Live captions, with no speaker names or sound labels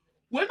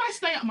When I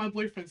stay at my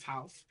boyfriend's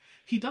house,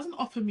 he doesn't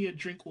offer me a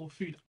drink or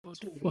food at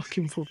all.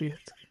 Fucking forbid.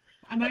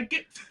 And I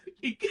get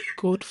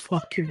God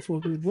fucking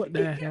forbid. What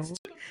the hell? to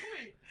the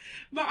point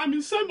that I'm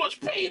in so much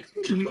pain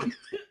and going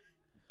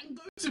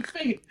to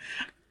faint,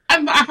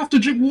 and that I have to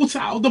drink water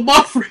out of the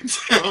bathroom.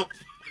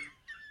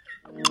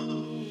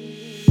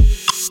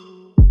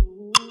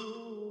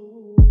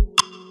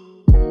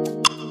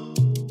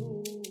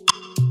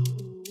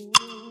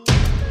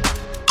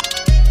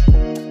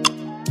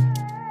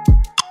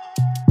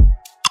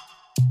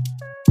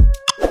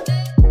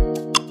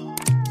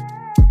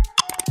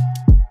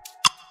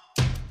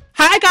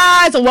 Hi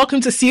guys, and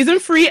welcome to season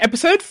 3,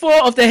 episode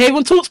 4 of the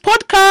Haven Talks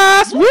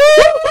podcast. Woo!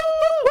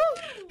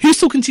 Who's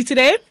talking to you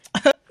today?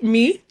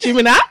 Me,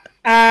 Jimina,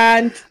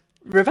 and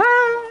River.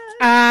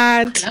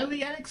 and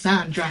Chloe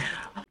Alexandra.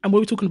 what are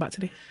we talking about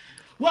today?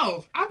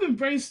 Well, I've been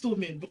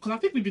brainstorming because I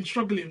think we've been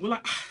struggling. We're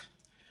like,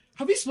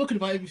 have we spoken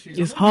about everything?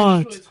 It's I'm not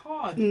really hard. sure it's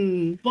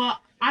hard. But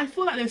I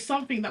feel like there's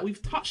something that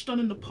we've touched on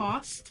in the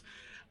past.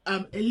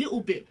 A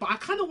little bit, but I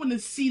kind of want to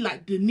see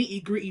like the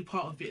nitty gritty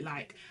part of it,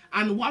 like,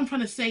 and what I'm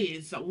trying to say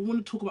is that we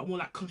want to talk about more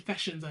like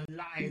confessions and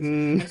lies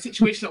and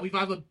situations that we've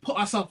either put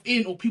ourselves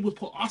in or people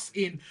put us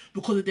in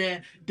because of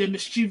their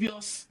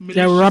mischievous,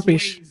 They're malicious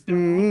rubbish. ways. They're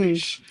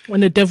rubbish.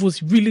 When the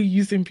devil's really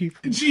using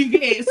people. Do you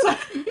get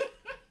it?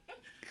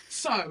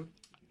 So,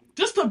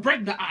 just to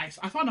break the ice,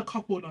 I found a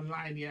couple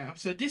online, yeah.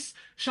 So this,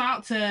 shout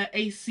out to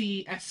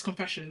ACS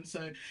Confessions.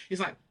 So it's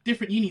like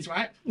different unis,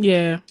 right?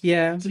 Yeah,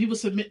 Yeah. So people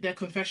submit their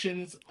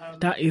confessions.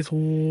 that is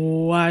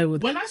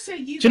wild. When I say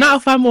Do you know what I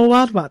find more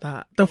wild about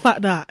that? The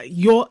fact that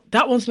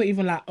that one's not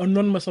even like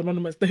anonymous.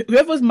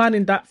 Whoever's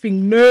manning that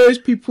thing knows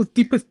people's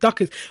deepest,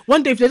 darkest.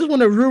 One day, if they just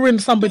want to ruin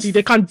somebody,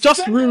 they can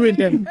just ruin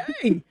them.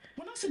 Hey.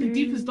 When I say the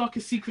deepest,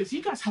 darkest secrets,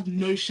 you guys have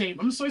no shame.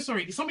 I'm so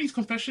sorry. Some of these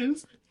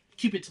confessions,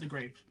 keep it to the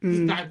grave.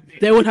 Just dive with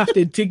it. They would have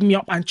to dig me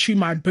up and chew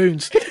my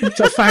bones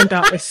to find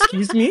out.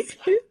 Excuse me?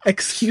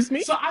 Excuse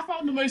me? So I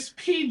found the most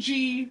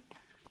PG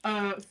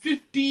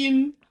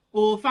 15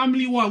 or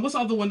Family One. What's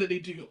the other one that they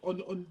do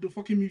on the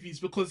fucking movies?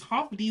 Because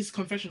half of these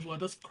confessions were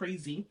just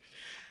crazy.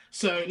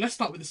 So let's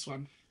start with this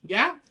one.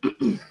 Yeah?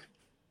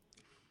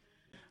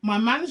 My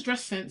man's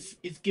dress sense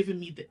is giving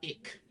me the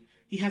ick.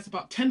 He has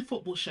about 10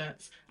 football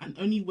shirts and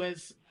only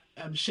wears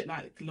shit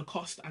like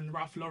Lacoste and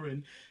Ralph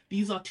Lauren.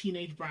 These are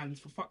teenage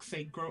brands. For fuck's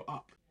sake, grow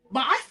up.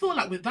 But I feel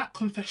like with that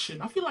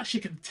confession, I feel like she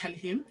can tell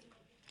him.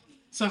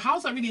 So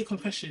how's that really a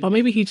confession? But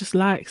maybe he just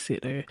likes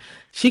it though.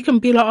 She can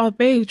be like, oh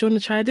babe, do you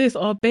want to try this?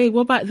 Oh babe,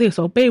 what about this?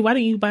 Oh babe, why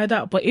don't you buy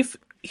that? But if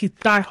he's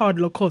die hard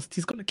Lacoste,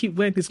 he's gonna keep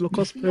wearing his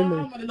Lacoste No,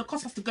 polo. man, the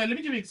Lacoste has to go. Let me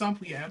give you an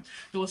example, yeah.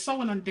 There was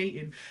someone I'm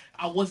dating.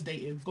 I was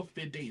dating. God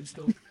forbid dating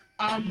still.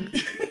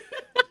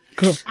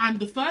 Cool. And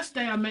the first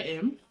day I met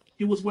him,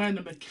 he was wearing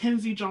a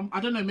Mackenzie jump.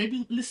 I don't know,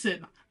 maybe,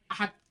 listen, I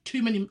had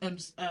too many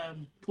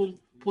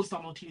Paul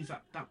Star martinis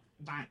that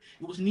night.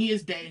 It was New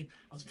Year's Day.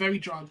 I was very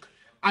drunk.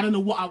 I don't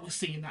know what I was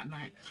seeing that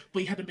night.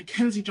 But he had a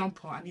Mackenzie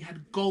jumper and he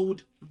had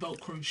gold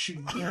Velcro shoes.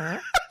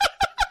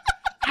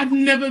 I've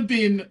never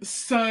been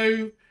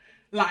so,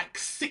 like,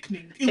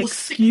 sickening. It was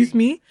Excuse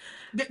sickening. me?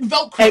 The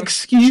Velcro.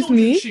 Excuse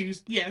children's me?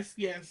 Shoes. Yes.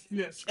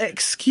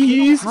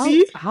 Excuse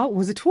me? How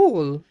was it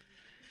tall?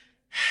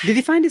 Did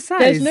he find his size?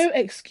 There's no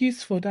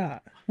excuse for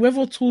that.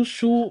 Whether tall,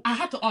 short. I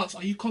had to ask,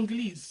 are you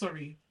Congolese?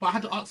 Sorry. But I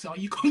had to ask him, are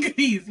you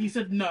Congolese? He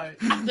said no.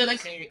 I said,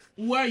 okay,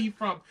 where are you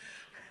from?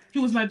 He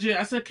was Nigerian.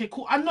 I said, okay,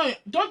 cool. I know,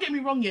 don't get me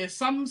wrong, yeah.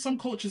 Some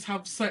cultures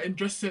have certain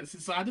dress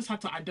senses, so I just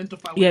had to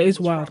identify where Yeah, he it's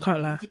was wild, from.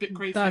 can't lie. It's a bit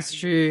crazy. That's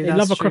true. They That's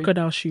love a true.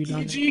 crocodile shoe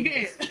now. Do you get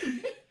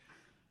it?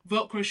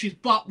 Velcro shoes.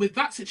 But with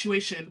that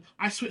situation,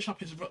 I switched up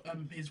his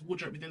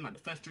wardrobe within like the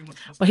first 3 months.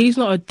 But he's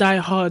not a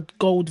die-hard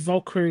gold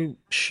Velcro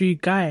shoe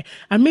guy.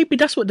 And maybe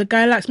that's what the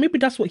guy likes. Maybe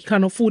that's what he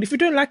can afford. If you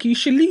don't like it, you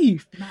should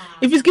leave.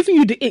 If he's giving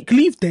you the ick,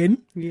 leave then.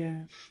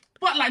 Yeah.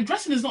 But like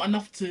dressing is not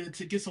enough to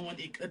give someone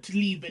to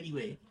leave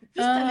anyway.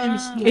 Just tell him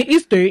it's not. It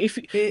is though. If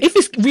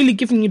it's really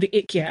giving you the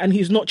ick, yeah, and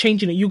he's not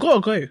changing it, you gotta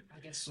go. I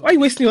guess so. Why are you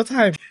wasting your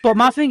time? But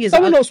my thing is,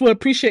 Someone else will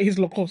appreciate his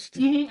Lacoste.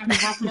 Mm-hmm.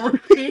 And Ralph Lauren.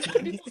 He's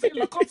not saying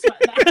Lacoste like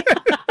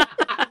that.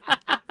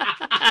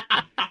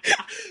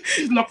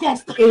 He's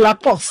Lacoste.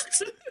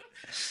 Lacoste.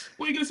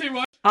 What are you gonna say,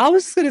 Rod? I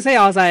was just gonna say,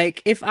 I was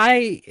like,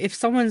 if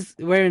someone's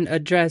wearing a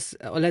dress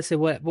or let's say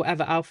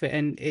whatever outfit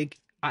and if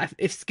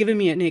it's giving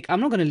me a nick, I'm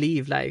not gonna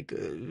leave. Like,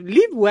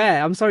 leave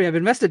where? I'm sorry, I've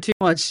invested too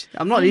much.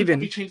 I'm not leaving.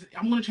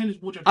 I'm gonna change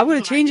his wardrobe. I'm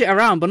gonna change it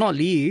around, but not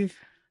leave.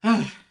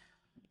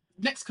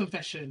 Next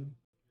confession.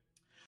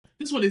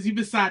 This one is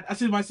even sad. I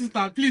said, my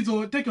sister, please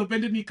take your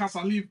bended knee cast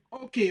and leave.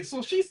 Okay,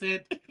 so she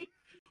said,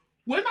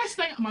 when I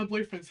stay at my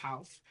boyfriend's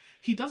house,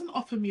 he doesn't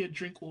offer me a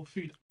drink or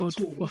food God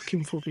at all.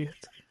 fucking forbid.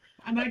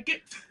 And I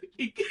get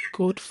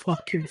God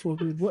fucking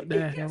forbid. What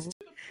the hell? to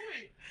the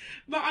point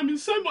that I'm in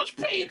so much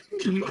pain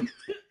and going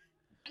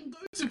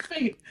to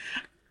faint,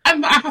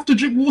 and that I have to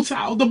drink water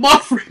out of the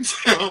bathroom.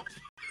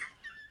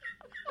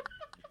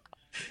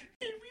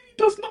 He really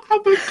does not have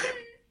a clue,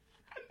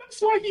 and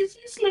that's why he's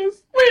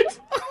useless. Wait,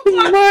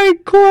 Oh my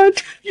God.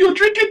 you're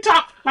drinking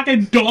tap like a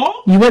dog?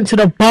 You went to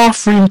the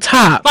bathroom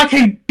tap. Like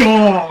a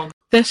dog.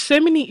 There's so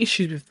many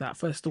issues with that,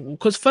 first of all.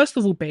 Because, first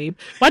of all, babe,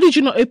 why did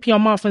you not open your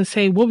mouth and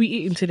say, what are we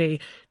eating today?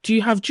 Do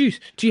you have juice?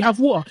 Do you have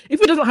water? If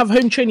he doesn't have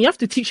home training, you have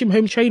to teach him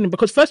home training.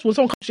 Because, first of all,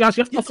 someone comes to your house,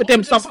 you have to offer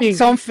them something.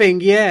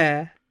 Something,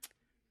 yeah.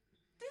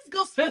 This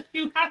girl said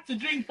you had to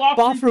drink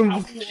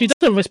Bathroom. She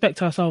doesn't respect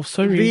herself,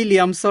 sorry. Really,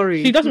 I'm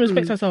sorry. She doesn't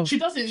respect herself. She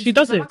doesn't. She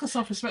doesn't. Lack of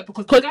self-respect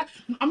because the guy,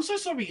 I'm so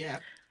sorry, yeah.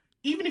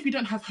 Even if you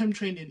don't have home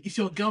training, it's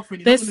your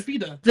girlfriend. You're not going to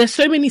feed her. There's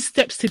so many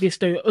steps to this,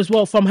 though, as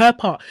well, from her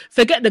part.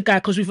 Forget the guy,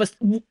 because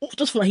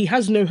just for like, he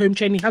has no home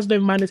training, he has no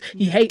manners,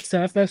 he hates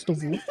her, first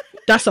of all.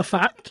 That's a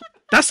fact.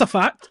 That's a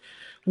fact.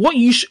 What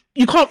you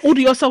can't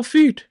order yourself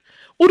food.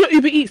 Order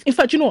Uber Eats. In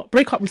fact, you know what?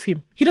 Break up with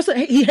him. He doesn't.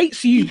 He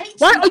hates you.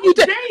 Why are you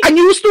there? And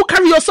you will still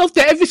carry yourself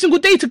there every single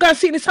day to go and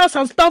sit in his house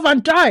and starve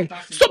and die.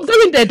 Stop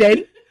going there,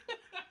 then.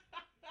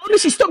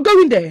 Honestly, stop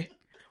going there.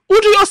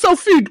 Order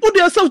yourself food. Order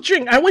yourself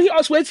drink. And when he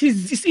asks where's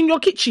his, it's in your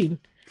kitchen.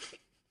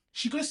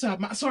 She goes to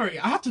her. Sorry,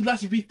 I have to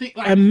rethink.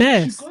 Like, a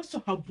mess. She goes to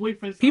her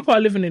boyfriend's. People house.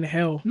 are living in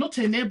hell. Not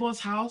to a neighbor's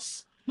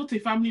house. Not to a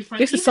family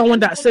friend. This is someone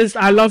that says,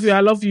 "I love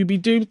you." Be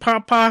doing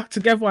papa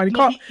together, and he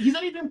can't. He's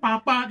not even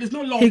papa. There's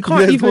no love. He can't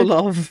There's even. no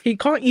love. He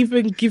can't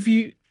even give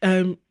you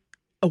a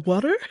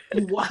water.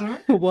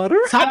 Water. Water?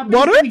 Tap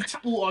water.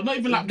 Tap water. Not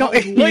even like. Not-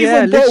 bottled Not water. Yeah,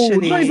 even bottled.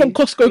 literally. Not even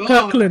Costco God.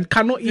 Kirkland.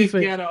 Cannot Big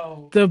even.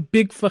 ghetto. The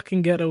big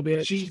fucking ghetto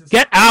bitch. Jesus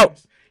Get Christ.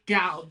 out.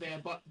 Get out of there.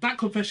 But that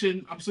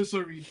confession, I'm so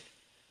sorry.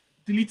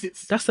 Delete it.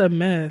 That's a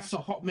mess. That's a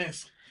hot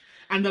mess.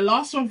 And the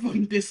last one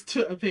from this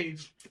Twitter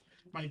page,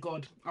 my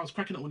God, I was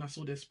cracking up when I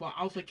saw this, but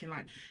I was thinking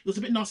like, it was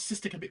a bit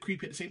narcissistic, a bit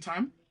creepy at the same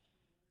time.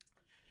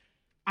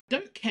 I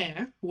don't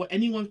care what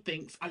anyone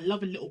thinks. I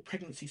love a little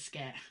pregnancy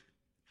scare.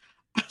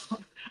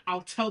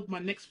 I'll tell my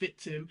next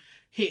victim,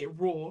 hit it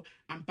raw,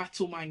 and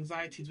battle my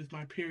anxieties with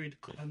my period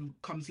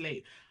comes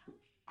late.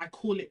 I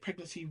call it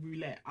pregnancy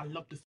roulette. I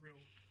love the thrill.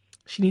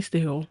 She needs to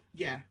heal.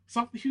 Yeah.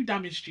 So who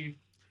damaged you?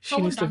 She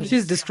needs to heal.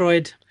 She's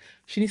destroyed.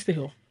 She needs to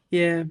heal.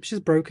 Yeah, she's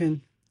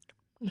broken.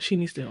 She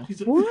needs to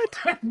heal. What?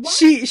 What?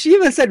 She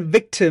even said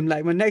victim,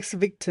 like my next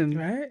victim.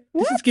 Right?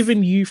 This is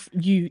giving you.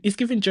 It's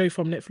giving Joe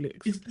from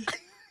Netflix.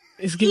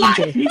 It's giving Like,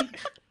 Joe.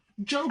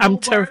 Joe I'm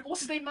Goldberg,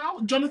 what's his name now?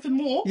 Jonathan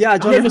Moore. Yeah, I've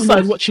never Jonathan.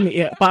 started watching it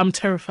yet, but I'm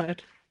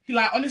terrified.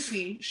 Like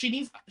honestly, she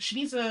needs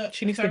a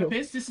She needs to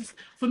therapist. This is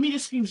for me.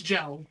 This screams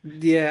gel.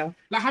 Yeah.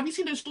 Like, have you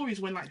seen those stories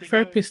when like they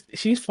Therapist.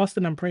 She needs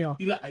fasting and prayer. Go,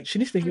 you like, She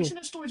needs to have you heal. seen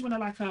those stories when they're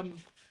like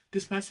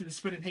this person is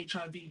spreading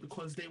HIV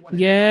because they want.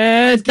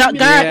 Yeah, that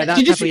guy. Yeah, that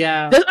did you type of- see?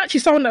 yeah. There's actually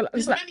someone that.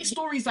 There's Like, many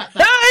stories like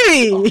that.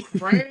 hey. Oh,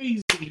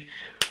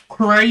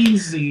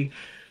 crazy.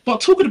 But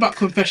talking about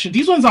confession,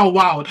 these ones are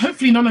wild.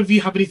 Hopefully, none of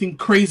you have anything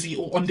crazy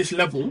or on this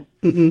level.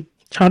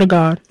 Child of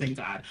God. Thank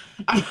God.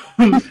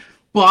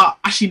 But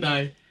actually,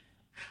 no.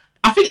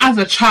 I think as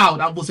a child,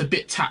 I was a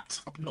bit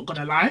tapped. I'm not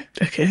gonna lie.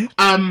 Okay.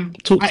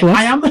 Talk to us.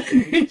 I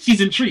am.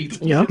 She's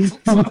intrigued. Yeah.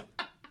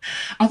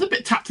 I was a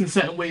bit tapped in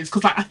certain ways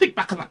because, like, I think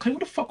back and like, hey, what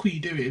the fuck were you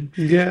doing?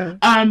 Yeah.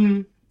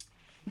 Yeah.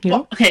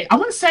 Well, okay, I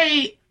wouldn't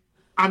say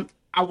I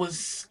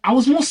was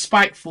more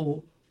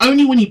spiteful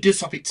only when you did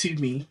something to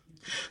me.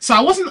 So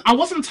I wasn't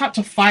the type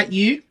to fight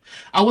you.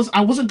 I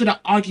wasn't good at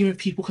arguing with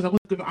people because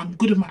I'm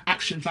good at my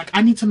actions. Like,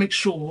 I need to make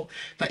sure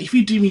that if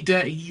you do me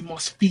dirty, you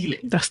must feel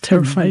it. That's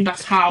terrifying.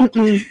 That's how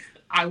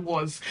I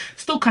was.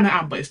 Still kind of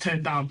am, but it's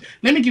toned down.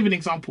 Let me give you an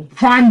example.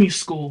 Primary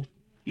school,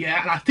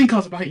 yeah, and I think I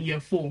was about in year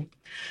 4.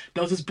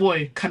 There was this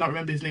boy, cannot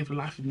remember his name for the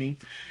life of me,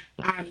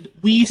 and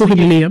we used Call to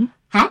him give, Liam.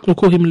 huh? We'll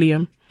call him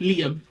Liam.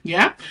 Liam,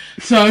 yeah.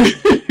 So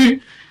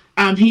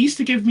we used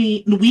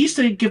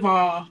to give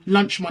our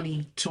lunch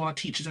money to our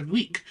teachers every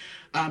week.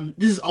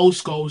 This is old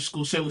school, so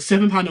it was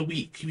 £7 a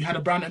week. We had a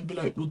brown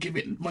envelope. We'll give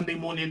it Monday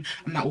morning,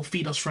 and that will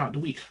feed us throughout the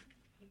week.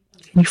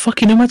 You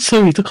fucking imagine,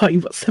 sorry to cut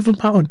you, but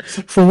 £7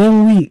 for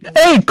 1 week.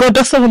 Hey, God,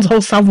 that's someone's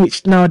whole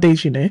sandwich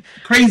nowadays, you know.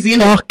 Crazy,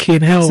 innit?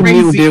 Fucking hell. Crazy.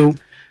 Real deal.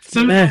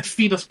 So Mess. to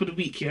feed us for the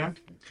week, yeah.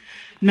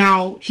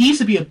 Now he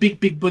used to be a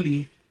big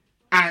bully,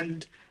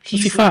 and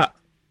Was he fat?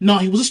 No,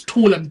 he was just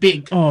tall and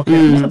big. Oh, okay.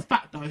 He wasn't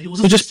fat though. He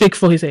was Or just big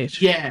for his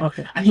age? Yeah.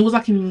 Okay. And he was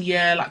like in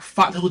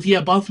fat. He was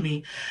above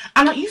me,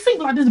 and like you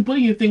think like this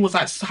bullying thing was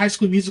like High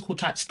School Musical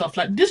type stuff.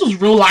 Like this was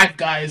real life,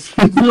 guys,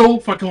 real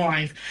fucking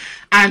life.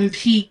 And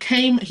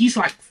he's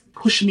like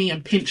push me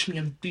and pinch me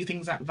and do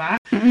things like that.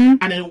 And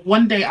then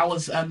one day I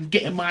was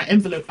getting my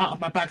envelope out of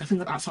my bag. I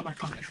think outside my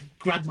car, I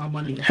grabbed my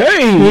money.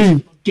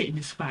 Hey! Getting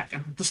this back,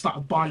 and I just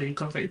started bawling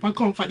because I was like, if I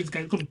can't fight this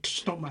guy, he's gonna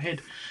stomp my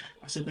head.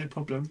 I said no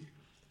problem.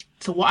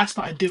 So what I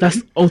started doing, That's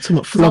ultimate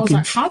I was flogging.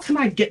 like, how can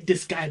I get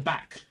this guy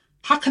back?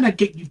 How can I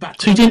get you back?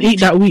 So you didn't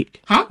eat that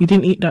week? Huh? You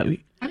didn't eat that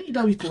week? I didn't eat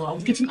that week. I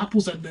was getting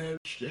apples and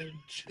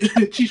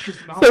cheese strips.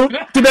 So,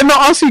 did they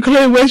not ask you,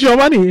 Chloe, where's your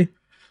money?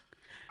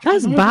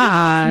 That's They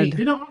bad.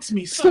 don't ask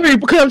me. So, Sorry,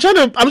 because I'm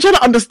trying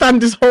to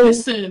understand this whole...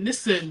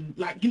 listen.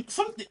 Like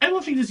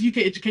everyone thinks this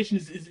UK education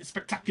is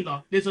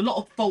spectacular. There's a lot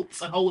of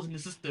faults and holes in the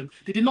system.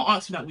 They did not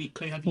ask me that week,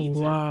 Chloe, have you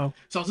eaten? Wow.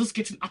 So I was just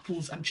getting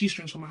apples and cheese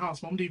strings from my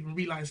house. Mom didn't even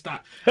realise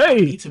that Hey.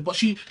 I'd eaten. But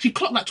she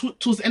clocked like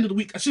towards the end of the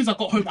week. As soon as I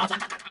got home, I was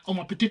like, on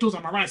my potatoes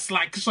and my rice.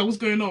 Like, so what's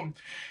going on?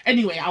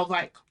 Anyway, I was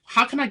like,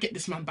 how can I get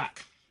this man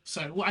back?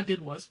 So what I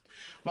did was,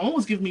 my mom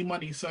was giving me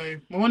money. So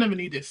my mom never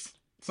knew this.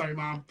 Sorry,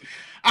 mom.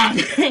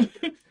 I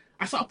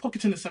started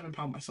pocketing the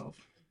 £7 myself.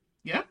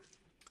 Yeah.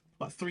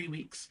 About 3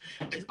 weeks.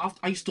 After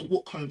I used to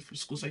walk home from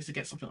school, so I used to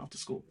get something after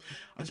school.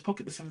 I just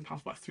pocketed the £7 for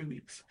about 3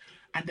 weeks,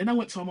 and then I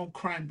went to my mom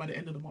crying by the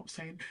end of the month,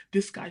 saying,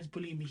 "This guy's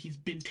bullying me. He's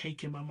been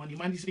taking my money.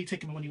 Man, he's only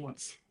taken my money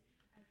once.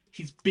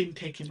 He's been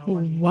taking my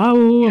money." Wow,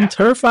 Yeah. I'm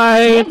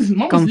terrified.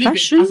 Mom's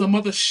Confession? living as a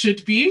mother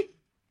should be,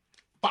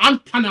 but I'm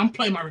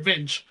plotting my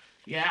revenge.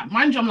 Yeah,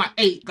 mind you, I'm like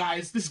 8,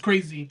 guys. This is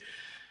crazy.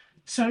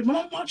 So my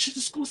mom marches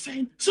to school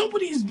saying,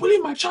 "Somebody is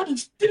bullying my child and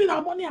stealing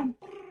our money."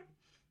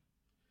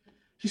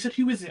 She said,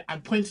 "Who is it?" I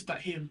pointed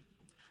at him.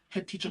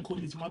 Head teacher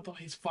called his mother,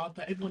 his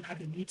father. Everyone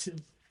had a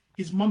meeting.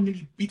 His mum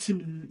nearly beat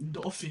him in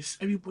the office.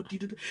 Everybody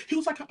did it. He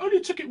was like, "I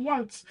only took it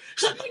once."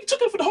 She's like, "No, you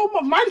took it for the whole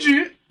month." Mind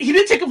you, he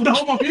didn't take it for the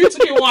whole month. He only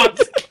took it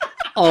once.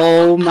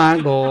 Oh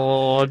my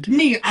god.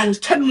 Me, I was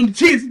turning on the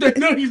tears.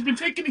 No, he's been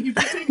taking it. He's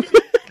been taking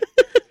it.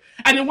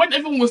 And then when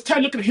everyone was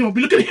turning looking at him, I'll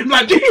be looking at him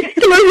like this.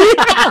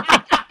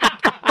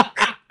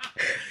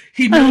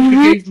 He never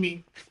forgave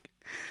me.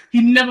 He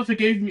never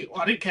forgave me. Oh,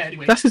 I didn't care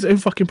anyway. That's his own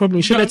fucking problem.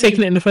 He shouldn't have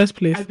taken it in the first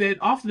place. And then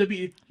after the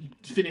meeting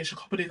finished, a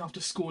couple of days after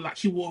school, like,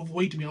 he will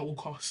avoid me at all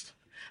cost.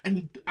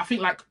 And I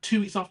think like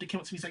 2 weeks after, he came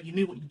up to me, he's like, "You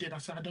knew what you did." I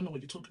said, "I don't know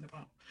what you're talking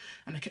about."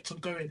 And I kept on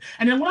going.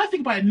 And then when I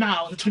think about it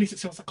now, the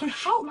 26th, I was like, "Oh,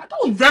 how? Like, that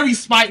was very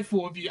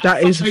spiteful of you."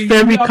 That is Such a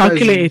very young-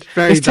 calculated.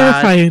 very It's bad.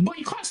 terrifying. But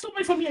you can't stop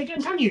me from me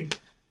again, can you?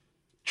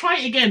 Try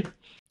it again.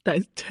 That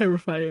is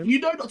terrifying. You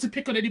know not to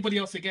pick on anybody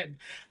else again.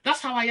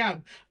 That's how I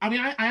am. I mean,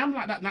 I am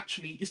like that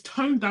naturally. It's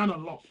toned down a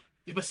lot.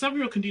 If a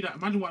 7-year-old can do that,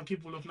 imagine what I'm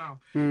capable of now.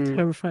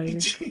 Terrifying.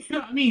 You know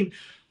what I mean?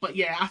 But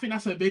yeah, I think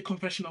that's a big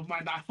confession of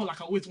mine that I felt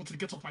like I always wanted to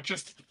get off my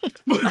chest.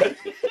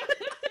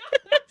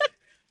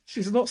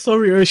 She's not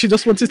sorry, or she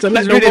just wanted to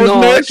let She's the really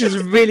world know. not. She's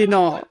really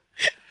not.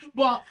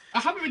 But I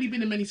haven't really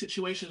been in many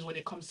situations when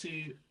it comes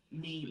to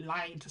me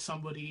lying to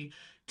somebody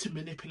to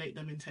manipulate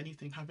them into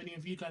anything. Have any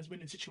of you guys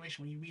been in a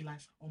situation where you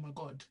realise, oh my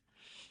god?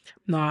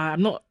 No,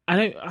 I'm not. I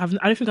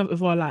don't think I've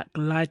ever like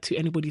lied to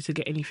anybody to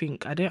get anything.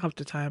 I don't have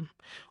the time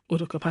or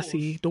the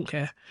capacity. Don't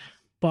care.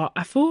 But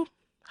I feel,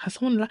 has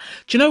someone lied?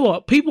 Do you know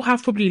what? People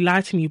have probably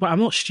lied to me, but I'm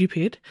not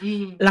stupid.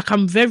 Like,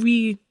 I'm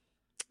very.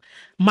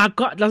 My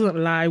gut doesn't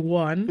lie.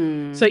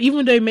 One. So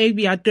even though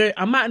maybe I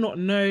might not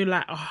know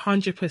like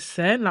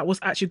 100% like what's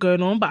actually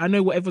going on, but I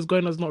know whatever's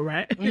going on is not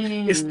right.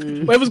 It's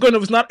whatever's going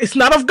on is not. It's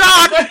not of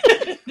God.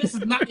 This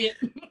is not it.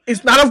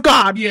 It's not of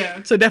God.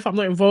 Yeah. So therefore I'm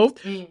not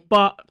involved.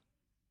 But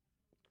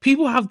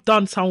people have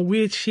done some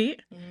weird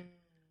shit.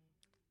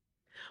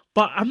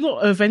 But I'm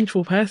not a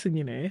vengeful person,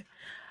 you know.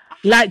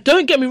 Like,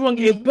 don't get me wrong,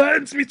 it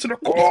burns me to the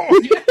core.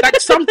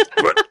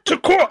 Like, to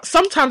core.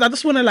 Sometimes I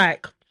just want to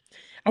like,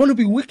 I want to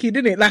be wicked,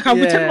 innit? Like, I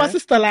would tell my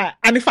sister, like,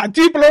 and if I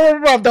do blah, blah,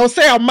 blah, they'll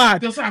say I'm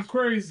mad. They'll say I'm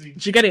crazy.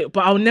 Do you get it?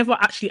 But I'll never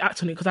actually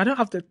act on it because I don't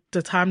have the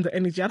time, the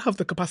energy, I don't have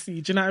the capacity.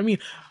 Do you know what I mean?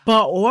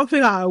 But one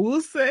thing I will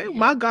say,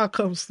 my guy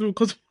comes through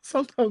because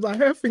sometimes I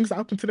hear things that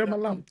happen to them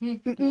alone.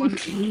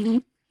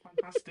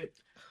 Fantastic.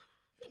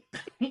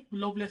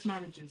 Loveless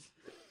marriages.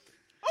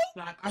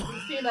 Like, I've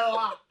been seeing a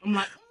lot. I'm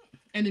like,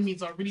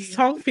 enemies are really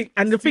Something,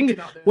 and the thing is,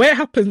 out there. where it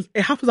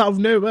happens out of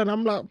nowhere, and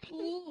I'm like,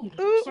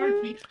 Sorry,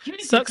 please. Do you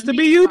know, sucks for to me,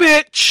 be you,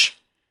 like, bitch.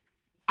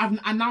 I'm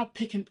now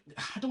picking.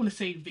 I don't want to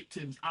say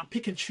victims. I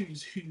pick and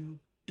choose who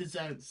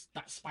deserves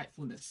that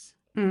spitefulness.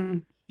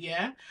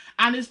 Yeah,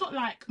 and it's not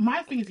like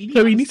my thing is.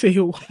 So we need to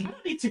heal. I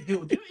don't need to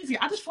heal. Do you know what it is?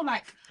 I just feel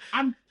like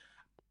I'm,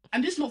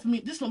 and this is not for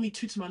me. This is not me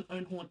tooting my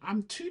own horn.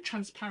 I'm too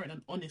transparent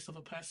and honest of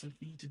a person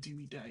for you to do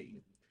me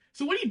dirty.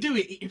 So when you do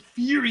it, it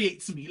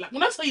infuriates me. Like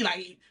when I tell you,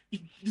 like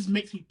it just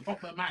makes me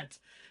proper mad.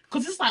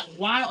 Because it's like,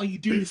 why are you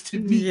doing this to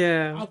me?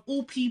 Yeah. Of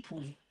all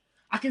people,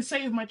 I can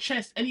say with my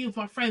chest, any of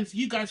my friends,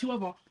 you guys,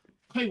 whoever,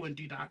 Chloe won't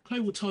do that. Chloe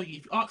will tell you.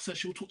 If you ask her,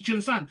 she'll talk. Do you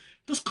understand?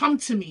 Just come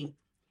to me.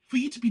 For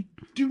you to be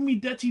doing me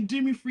dirty,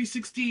 doing me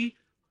 360,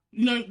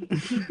 you know,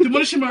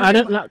 demolishing my. I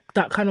don't like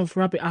that kind of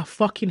rabbit. I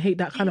fucking hate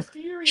that kind of. Do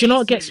you know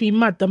what gets me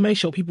mad? The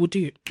most what people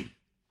do.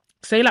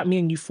 Say like me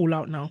and you fall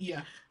out now.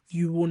 Yeah.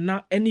 You will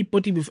not,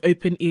 anybody with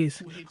open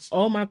ears.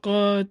 Oh my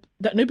God.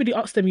 That nobody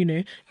asked them, you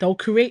know. They'll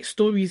create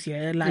stories,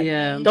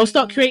 they'll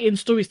start creating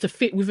stories to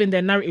fit within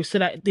their narrative so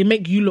that they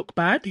make you look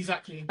bad.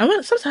 Exactly. And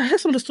when sometimes I hear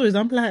some of the stories,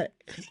 I'm like,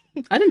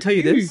 I didn't tell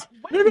you this.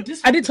 no,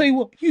 I didn't tell you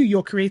what.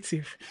 You're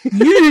creative.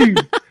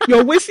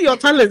 You're wasting your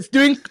talents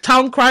doing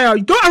town crier.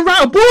 You go and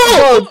write a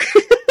book.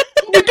 You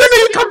don't know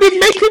you can be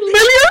making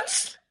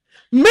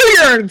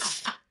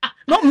millions.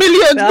 Not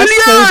millions,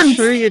 That's millions.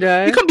 so true, you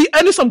know. You can be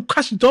earning some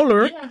cash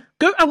dollar. Yeah.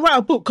 Go and write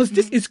a book because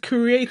this is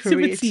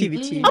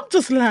creativity. I'm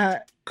just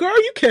like, girl,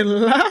 you can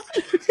laugh.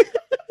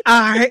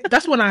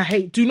 That's when I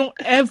hate. Do not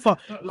ever,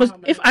 because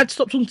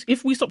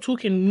if we stop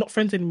talking, not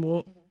friends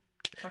anymore.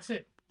 That's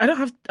it. I'm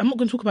not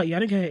going to talk about you. I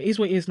don't care. It is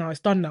what it is now. It's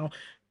done now.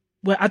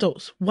 We're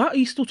adults. Why are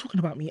you still talking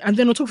about me? And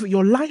then on top of it,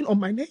 you're lying on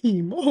my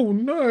name. Oh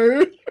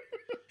no.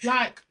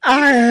 Like,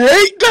 I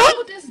hate that.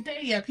 till this day,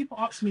 yeah, people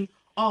ask me,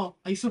 "Oh,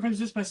 are you still friends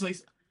with this person?"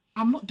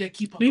 I'm not their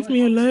keeper. Leave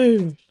me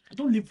alone. I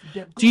don't live with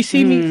them. Do you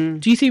see me?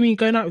 Do you see me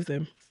going out with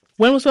them?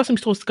 When was the last time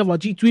we saw us together?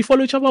 Do we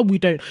follow each other? We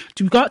don't.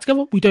 Do we go out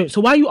together? We don't.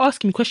 So why are you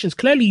asking me questions?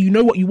 Clearly, you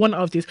know what you want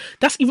out of this.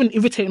 That's even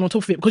irritating on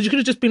top of it, because you could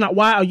have just been like,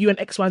 why are you and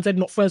X, Y, and Z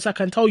not friends? I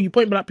can tell you,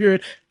 point blank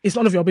period, it's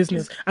none of your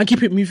business, and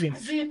keep it moving.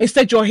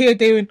 Instead, you're here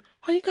doing,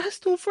 are you guys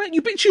still friends?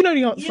 You bitch, you know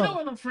the answer. You know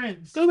we're not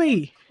friends. Go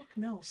away.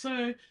 No.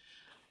 So,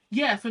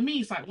 yeah, for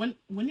me, it's like when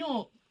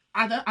you're...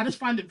 I just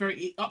find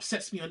it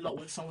upsets me a lot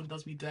when someone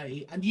does me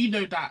dirty. And you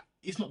know that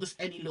it's not just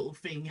any little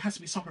thing. It has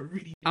to be something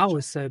really... I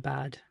was so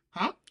bad.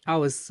 Huh? I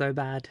was so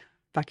bad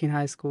back in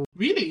high school.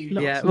 Really?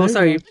 Yeah. Well,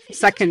 sorry,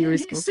 secondary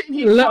school.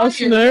 Let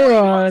us know,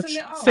 Raj.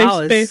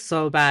 I was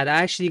so bad.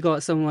 I actually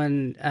got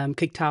someone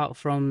kicked out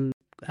from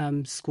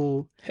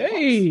school.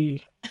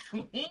 Hey.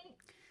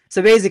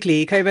 So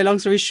basically, cut a very long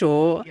story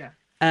short,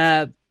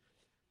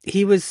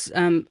 he was...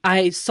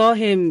 I saw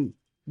him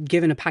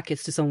giving a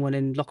package to someone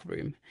in locker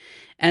room.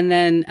 And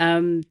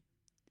then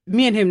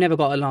me and him never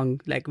got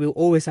along. Like, we'll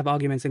always have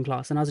arguments in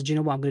class. And I was like, do you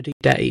know what? I'm going to do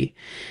you dirty.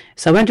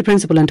 So I went to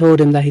principal and told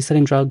him that he's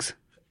selling drugs.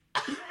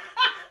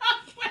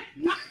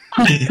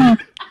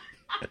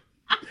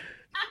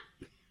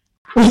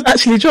 Was it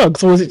actually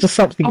drugs, or was it just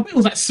something? I think it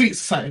was like sweet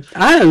side.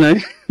 I don't know.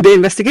 They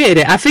investigated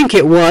it. I think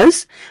it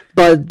was,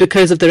 but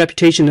because of the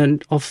reputation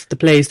of the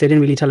place, they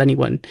didn't really tell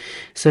anyone.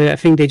 So I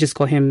think they just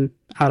got him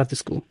out of the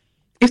school.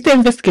 If they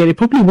investigated, it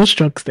probably was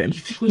drugs then.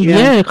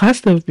 Yeah, it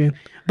has to have been.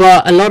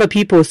 But a lot of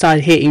people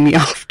started hating me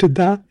after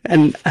that,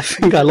 and I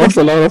think I lost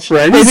a lot of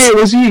friends. Maybe it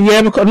was you,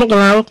 yeah, because I'm not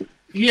gonna lie.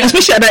 Yeah.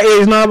 Especially at that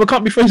age, now we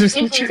can't be friends with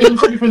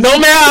no,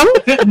 ma'am.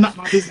 Not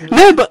my business.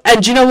 No, but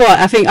and do you know what?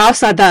 I think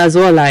outside that as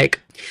well, like,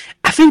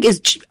 I think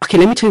it's okay.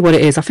 Let me tell you what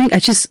it is. I think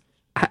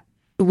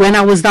when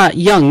I was that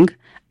young,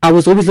 I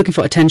was always looking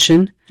for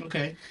attention.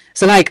 Okay.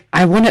 So like,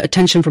 I wanted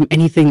attention from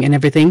anything and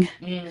everything.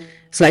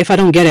 So like, if I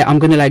don't get it, I'm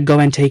gonna like go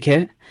and take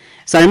it.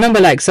 So I remember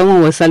like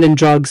someone was selling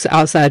drugs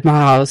outside my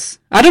house.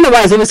 I don't know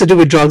why it's always to do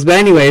with drugs, but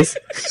anyways,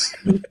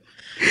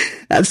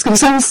 that's gonna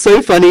sound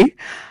so funny.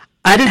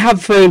 I didn't have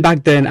a phone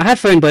back then. I had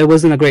a phone, but it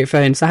wasn't a great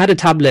phone. So I had a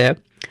tablet.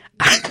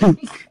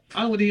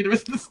 I would need the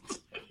rest of this.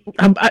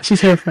 I'm actually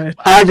terrified.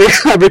 I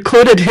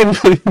recorded him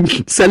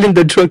selling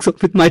the drugs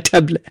with my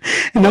tablet,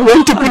 and I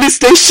went to police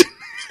station.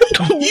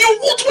 You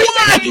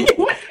why?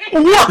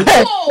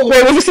 Why?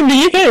 Wait, was this in the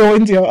UK or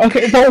India?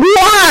 Okay, but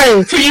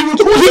why? So you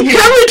recorded He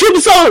carried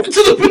himself to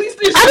the police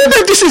station. I don't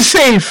know if this is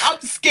safe. I'm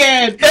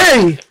scared.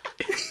 Hey,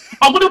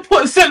 I'm gonna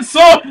put a sensor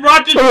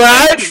right?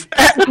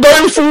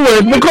 Going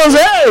forward, because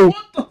hey,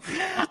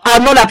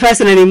 I'm not that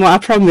person anymore. I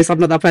promise, I'm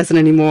not that person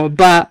anymore.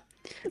 But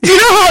do you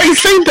know how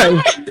insane that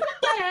is?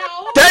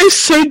 That is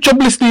so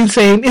joblessly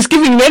insane. It's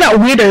giving me that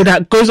weirdo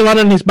that goes around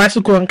on his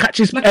bicycle and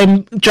catches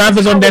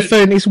drivers on their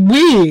phone. It's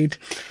weird.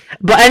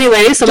 But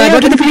anyway, so I go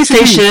to the police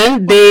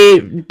station.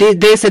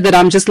 They said that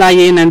I'm just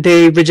lying, and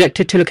they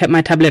rejected to look at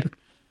my tablet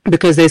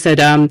because they said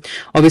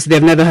obviously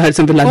they've never heard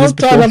something like this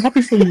before. I'm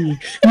happy for you.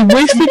 You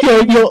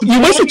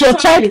wasted your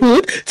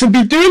childhood to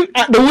be doing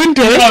at the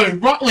window.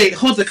 No, wait,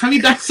 hold on. Can we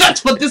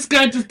dissect what this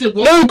guy just did?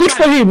 No, good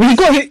for him. He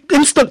got his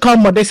instant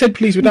karma. They said,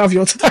 please, we don't have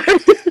your time.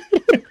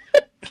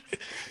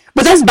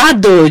 But that's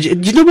bad though. Do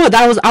you know what?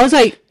 I was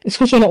like, it's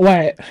because you're not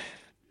white.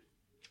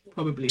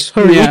 Probably.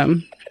 Sorry.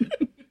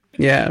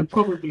 Yeah.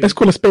 Probably. Let's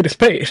call a spade a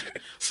spade.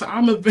 So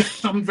I'm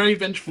very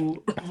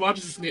vengeful. Raj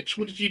is a snitch.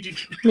 What did you do?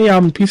 Me,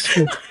 I'm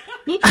peaceful.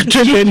 I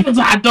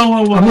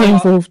don't want. I'm not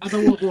involved. I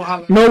don't want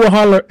Wahala. No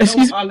Wahala.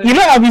 Excuse me. You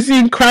know I've been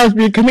seeing crimes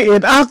being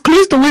committed. I'll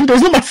close the window.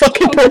 It's not my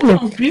fucking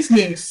problem.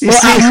 Business. You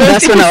see,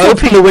 that's when I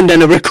open the window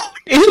and record.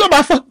 It's not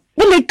my fucking.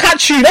 When they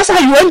catch you, that's how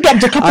you end up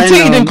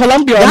decapitated in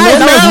Colombia.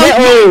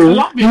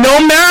 No,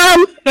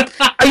 ma'am.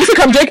 You think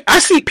I'm joking? I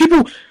see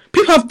people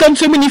have done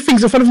so many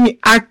things in front of me.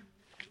 I'm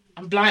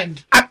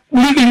blind. I'm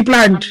legally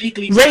blind.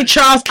 Ray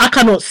Charles, I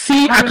cannot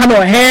see, I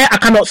cannot hear, I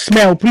cannot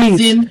smell.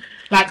 Please.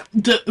 Like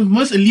the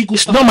most illegal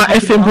stuff. Not my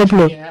effing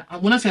problem. Yeah,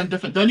 and when I say I'm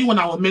different, the only one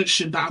I will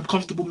mention that I'm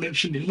comfortable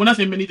mentioning. When I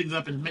say many things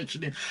I've been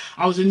mentioning,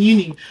 I was in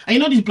uni, and you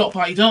know these block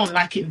parties, they don't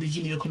like it in the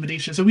uni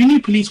accommodation. So we knew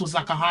police was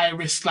like a higher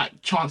risk,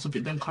 like chance of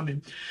it them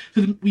coming.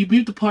 So we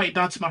moved the party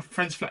down to my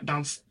friend's flat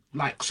down.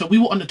 Like, so we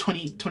were on the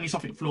 20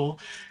 something floor,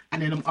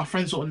 and then our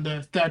friends were on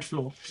the 3rd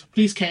floor. So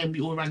police came,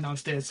 we all ran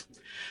downstairs.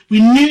 We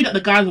knew that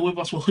the guys who were with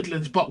us were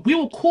hoodlums, but we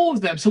were cool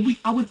with them. So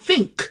I would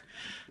think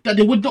that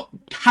they would not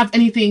have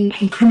anything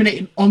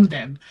incriminating on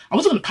them. I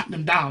wasn't going to pat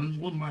them down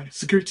with my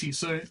security,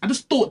 so I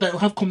just thought that they'll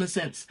have common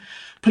sense.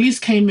 Police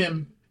came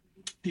in.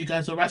 You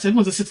guys all right? So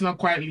everyone's just sitting down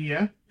quietly,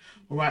 yeah?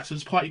 All right, so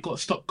this party got to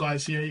stop,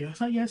 guys. Yeah. I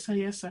was like, yes,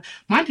 sir.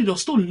 Mind you, they're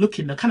still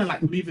looking. They're kind of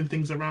like moving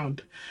things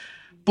around.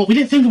 But we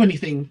didn't think of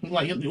anything.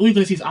 Like, all you're going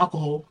to see is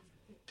alcohol.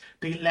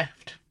 They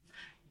left.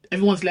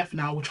 Everyone's left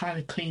now. We're trying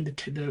to clean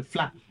the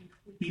flat.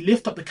 We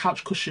lift up the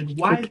couch cushion.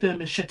 Why is the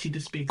machete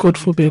this big? God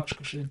forbid.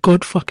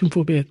 God fucking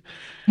forbid.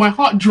 My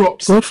heart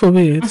drops. God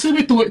forbid. I said,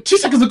 wait, 2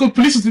 seconds ago,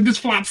 police was in this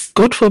flat.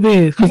 God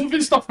forbid.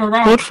 Moving stuff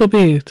around. God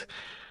forbid.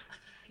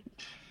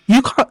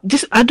 You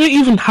can't. I don't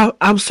even have.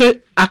 I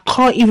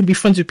can't even be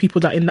friends with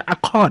people that I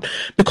can't,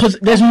 because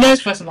there's no.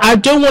 I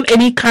don't want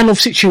any kind of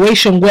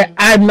situation where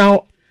I'm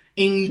now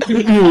in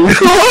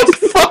God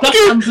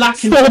fucking and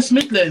black in West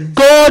Midlands.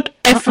 God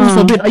effing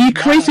forbid. Are you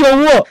crazy or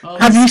what?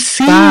 Have you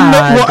seen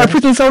bad. what a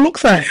prison cell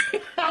looks like?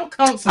 How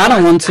can't I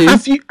don't want to.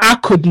 Have you? I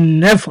could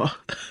never.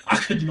 I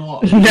could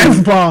not.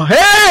 Never.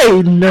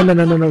 Hey!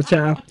 No,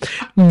 child.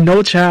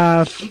 No,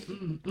 child.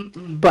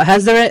 But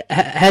has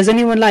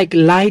anyone like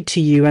lied to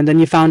you and then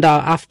you found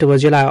out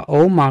afterwards? You're like,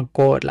 oh my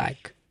God,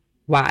 like,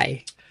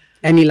 why?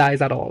 Any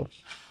lies at all?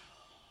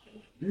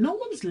 No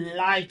one's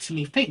lied to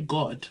me. Thank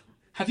God.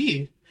 Have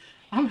you?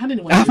 I haven't had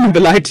anyone. I haven't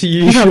been lied to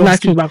you. You haven't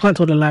lied to me, but I can't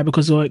tell the lie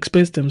because you'll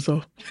expose them,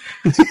 so.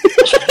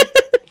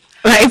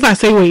 Like, if I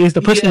say what it is,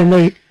 the person will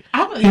know. I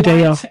haven't who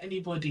they lied are. to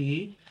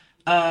anybody.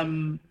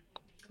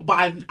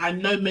 But I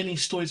know many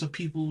stories of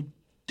people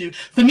do.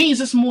 For me, it's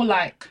just more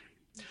like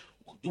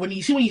when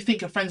you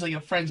think your friends are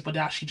your friends, but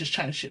they're actually just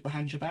chatting shit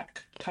behind your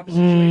back type of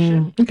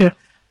situation. Okay.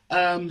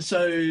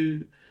 So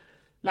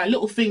like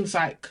little things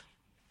like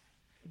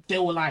they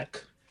will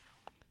like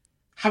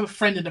have a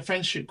friend in the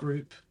friendship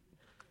group,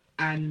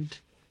 and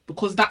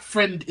because that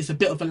friend is a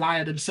bit of a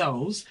liar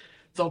themselves,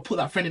 they'll put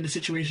that friend in the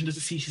situation just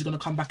to see if she's gonna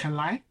come back and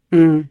lie.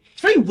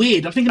 It's very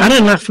weird. I'm thinking I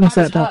don't like, like things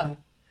how like does that. her?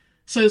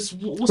 So it's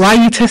Why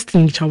are you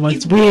testing each other?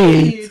 It's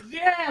weird.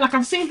 Yeah, like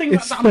I've seen things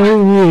It's like so that. I'm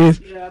like, weird.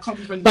 yeah, I can't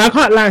be friends But I with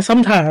can't lie,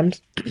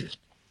 sometimes.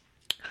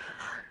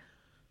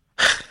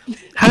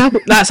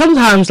 Like,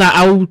 sometimes, like,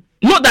 I'll.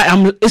 Not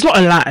that it's not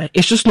a lie,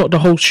 it's just not the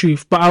whole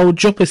truth, but I'll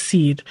drop a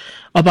seed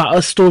about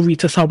a story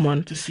to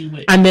someone. to see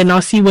what. And then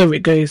I'll see where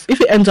it goes.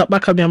 If it ends up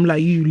back at me, I'm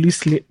like, you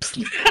loose lips.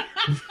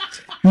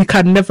 You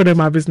can never know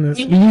my business.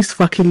 You loose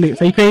fucking lips.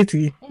 Are you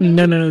crazy?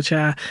 No,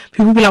 child.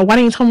 People be like, why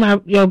don't you tell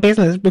me your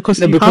business? Because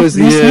you have loose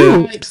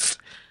lips.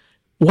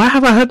 Why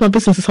have I heard my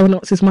business in someone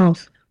else's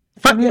mouth?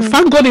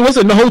 Thank God it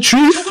wasn't the whole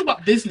truth. Talking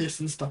about business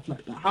and stuff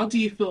like that, how do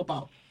you feel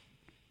about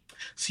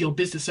your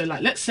business? So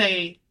like, let's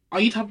say, are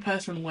you the type of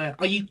person where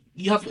you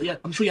have?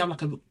 I'm sure you have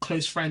like a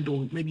close friend,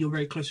 or maybe you're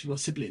very close with your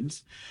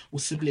siblings or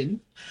sibling.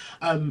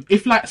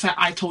 If like say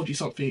I told you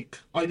something,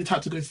 are you the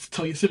type to go to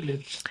tell your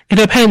sibling? It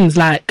depends.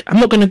 Like, I'm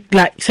not gonna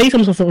like say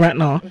something right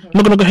now. I'm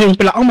not gonna go home and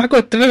be like, oh my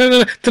God,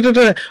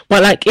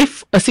 but like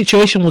if a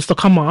situation was to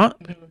come out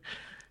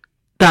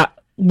that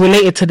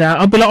related to that,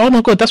 I'll be like, oh my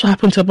God, that's what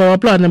happened to blah blah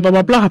blah, and then blah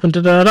blah blah happened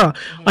to da da da.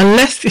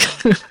 Unless,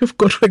 if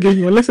God forgive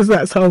me, unless it's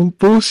like some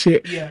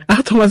bullshit. Yeah. I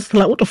have to myself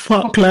like, what the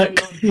fuck, like,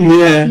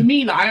 Yeah. For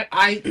me, like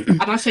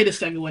I say this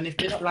to everyone: if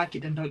they don't like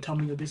it, then don't tell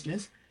me your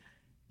business.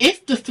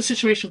 If the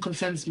situation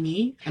concerns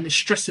me and is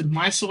stressing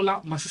my soul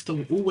out, my sister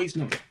will always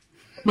know.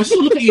 My sister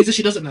will look at you as if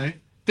she doesn't know.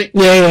 But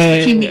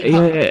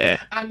yeah.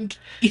 And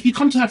if you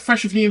come to her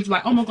fresh with news,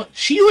 like, oh my God,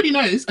 she already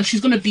knows, and she's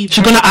gonna be.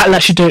 She's gonna act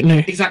like she don't know.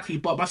 Exactly,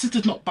 but my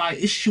sister's not by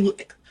it. She will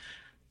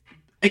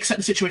accept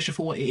the situation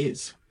for what it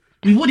is.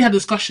 We've already had a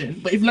discussion,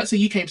 but if let's say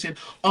you came saying,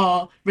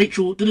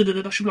 Rachel, she'll be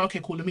like,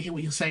 okay, cool, let me hear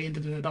what you're saying,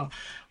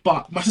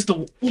 But my sister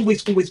will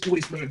always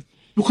know.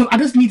 Because I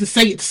just need to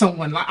say it to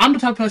someone. Like, I'm the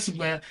type of person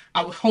where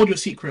I will hold your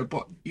secret,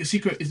 but your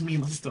secret is me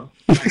and my sister.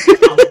 Like,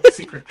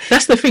 secret.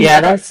 That's the thing. Yeah,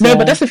 that's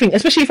but that's the thing.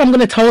 Especially if I'm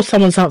gonna tell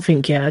someone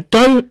something, yeah.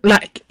 Don't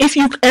like if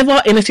you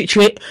ever in a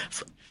situation.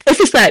 If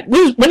it's like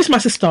when it's my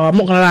sister, I'm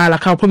not gonna lie.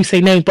 Like I'll probably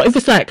say names, but if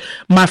it's like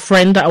my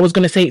friend that I was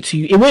gonna say it to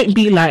you, it won't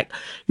be like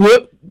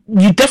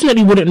you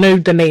definitely wouldn't know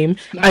the name,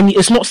 and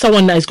it's not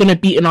someone that is gonna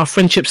be in our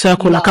friendship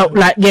circle. No.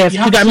 Yeah, you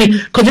know what I mean?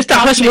 Because if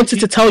that person wanted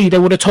to tell you, they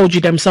would have told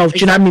you themselves. Do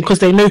you know what I mean? Because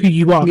they know who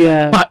you are.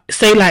 Yeah. But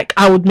say like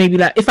I would maybe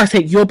like if I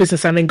take your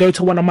business and then go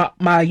to one of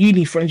my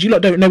uni friends, you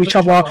lot don't know each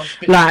other.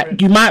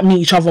 Like you might meet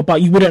each other,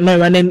 but you wouldn't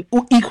know. And then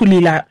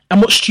equally, like I'm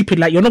not stupid.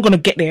 Like you're not gonna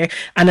get there,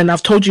 and then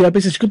I've told you your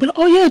business. You could be like,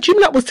 oh yeah, Jim,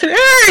 that was today.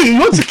 Hey, you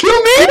want to kill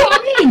me? You know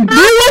what I mean? You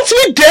want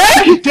me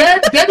dead?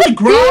 Dead in the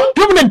ground.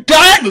 You want me to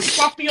die? It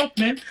fuck me up,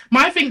 man.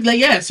 My thing, like,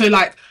 yeah. So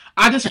like,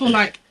 I just feel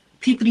like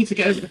people need to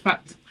get over the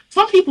fact.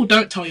 Some people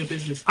don't tell your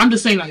business. I'm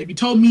just saying, like, if you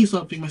told me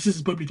something, my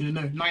sister's probably gonna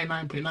know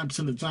 99.9%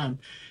 of the time.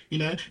 You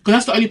know, because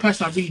that's the only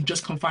person I really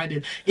just confide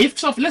in. If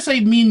something, let's say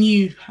me and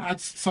you had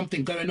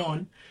something going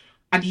on,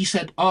 and you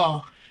said,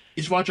 "Oh,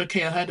 is Roger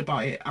okay? I heard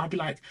about it." I'll be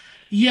like,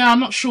 "Yeah, I'm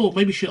not sure.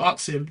 Maybe you should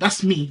ask him."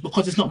 That's me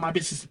because it's not my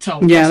business to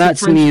tell. Yeah,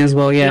 that's me as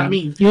well. You know Yeah. what I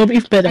mean? You're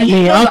even better than And you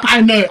me. know that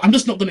I know. I'm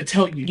just not gonna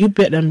tell you. You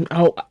bet them.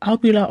 I'll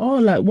be like, oh,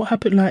 like what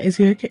happened? Like, is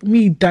he okay?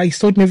 Me, that he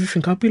told me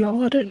everything. I'll be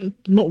like, oh,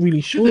 not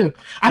really sure.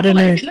 I don't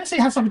feel know. like let's say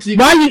it has something to do.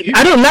 Why with you?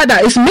 I don't like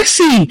that. It's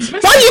messy.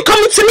 Why are you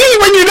coming to me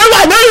when you know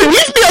I know?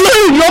 Leave me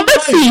alone. You're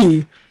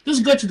messy.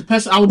 Just go to the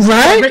person. I would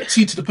Right? direct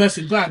you to the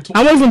person. Go and talk.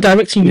 I'm not even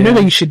directing you. You know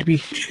where you should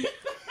be.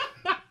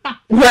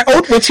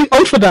 We're too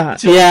old for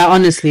that. Yeah,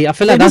 honestly, I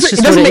feel like that's just it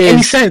what doesn't it make any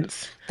is.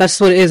 sense. That's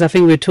what it is. I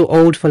think we're too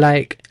old for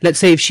like, let's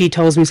say if she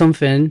tells me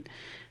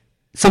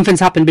something's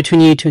happened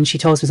between you two and she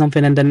tells me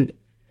something and then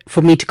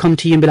for me to come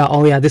to you and be like,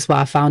 oh yeah, this is what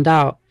I found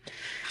out.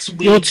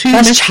 You're too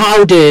That's messy.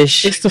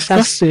 childish. It's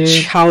disgusting.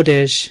 That's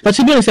childish. But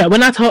to be honest, like,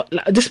 when I talk,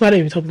 like, this is why I don't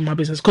even talk about my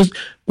business. Because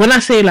when I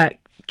say like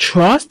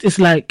trust, it's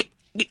like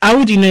I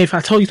already know if I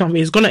tell you something,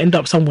 it's gonna end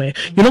up somewhere.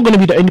 You're not gonna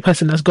be the only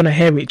person that's gonna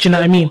hear it. Do you know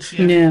what I mean?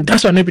 Yeah.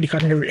 That's why nobody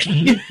can hear it.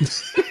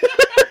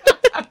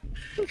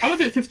 I'm a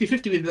bit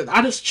 50-50 with it.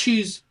 I just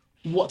choose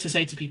what to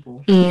say to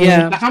people.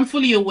 Yeah. Like, I'm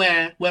fully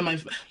aware where my.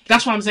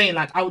 That's what I'm saying.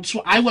 Like, I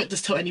won't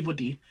just tell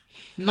anybody.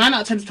 9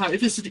 out of 10 of the time,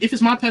 if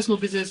it's my personal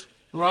business,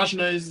 Raj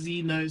knows,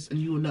 Z knows, and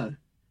you will know.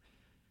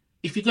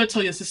 If you go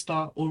tell your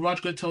sister, or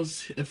Raj go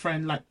tells a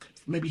friend, like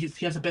maybe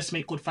he has a best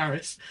mate called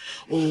Faris,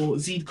 or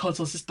Z goes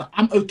tells sister,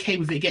 I'm okay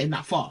with it getting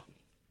that far.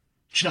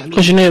 Do you know what I mean?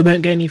 Because you know it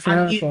won't get any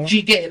further. Do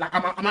you get it? Like,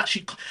 I'm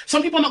actually.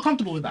 Some people are not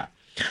comfortable with that.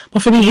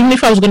 But for me, even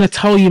if I was going to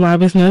tell you my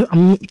business,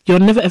 you're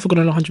never ever going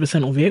to know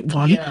 100% of it.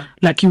 One, Yeah.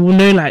 like you will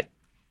know like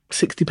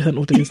 60%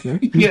 of the business.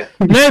 Yeah.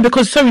 No,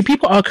 because sorry,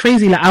 people are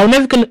crazy. Like I'm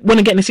never gonna want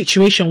to get in a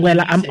situation where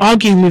like I'm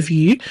arguing with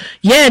you.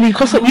 Yeah,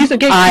 because like, use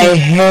against I me.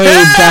 hate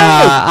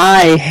that.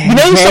 I hate You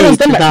know, someone's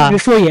done that that. to you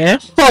before, yeah.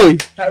 Oh,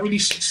 That really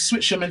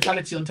switched your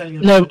mentality on telling you.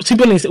 No, to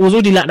be honest, it was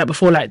already like that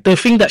before. Like the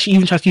thing that she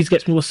even tried to use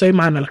against me was so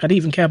minor. Like I didn't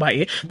even care about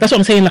it. That's what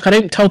I'm saying. Like I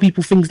don't tell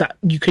people things that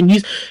you can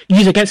use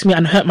against me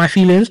and hurt my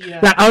feelings.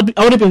 Yeah. Like I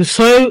would have been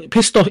so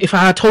pissed off if I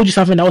had told you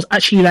something that was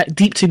actually like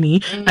deep to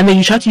me, and then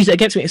you tried to use it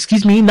against me.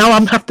 Excuse me. Now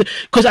I'm have to,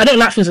 because I don't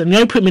like things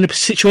that put me in a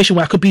situation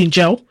where I could be in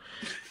jail.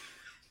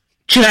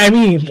 Do you know what I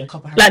mean? Yeah,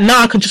 Like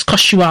now I can just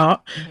cuss you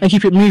out and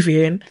keep it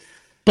moving.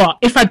 But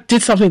if I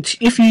did something,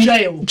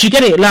 Jail. do you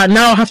get it? Like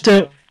now I have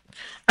to,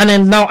 and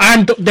then now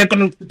they're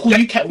gonna Call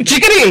you kettle. do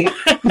you get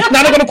it?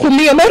 Now they're gonna call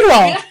me a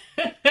murderer.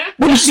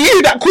 When it's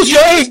you that caused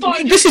your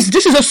own. This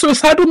is a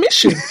suicidal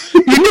mission.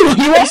 You knew what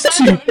you asked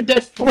to.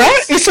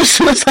 Right? It's a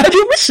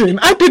suicidal mission.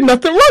 I did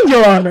nothing wrong,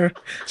 Your Honor.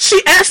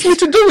 She asked me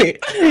to do it.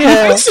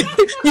 Yeah.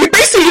 You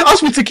basically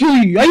asked me to kill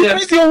you. Are you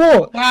crazy or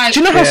what? Right. Do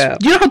you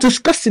know how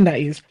disgusting that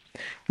is?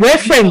 We're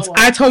friends. what?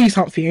 I tell you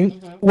something.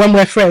 When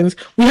we're friends,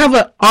 we have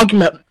an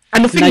argument.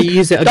 And the thing Now is, you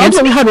use it the against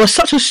argument we had was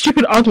such a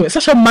stupid argument,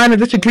 such a minor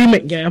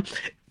disagreement, yeah.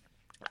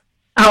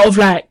 Out of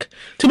like,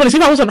 to be honest,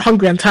 if I wasn't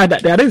hungry and tired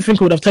that day, I don't think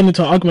it would have turned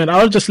into an argument. I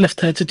would have just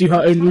left her to do her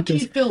own How do you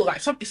routines. feel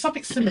like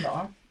something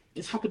similar?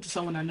 It's happened to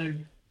someone I know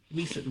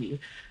recently,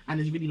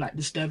 and it's really like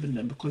disturbing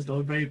them because they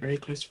were very, very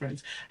close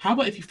friends. How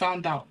about if you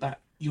found out that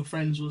your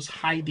friends was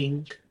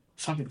hiding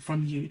something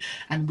from you,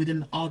 and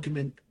within the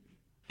argument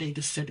they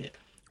just said it?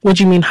 What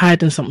do you mean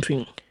hiding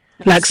something?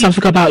 Like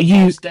something about you,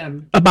 Involves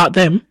them. about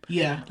them?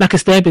 Yeah, Like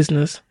it's their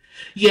business,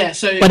 yeah.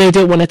 So but they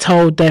didn't want to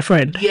tell their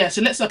friend. yeah,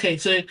 so let's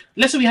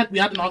say we had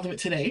an argument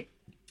today.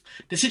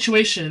 The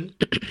situation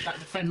that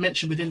the friend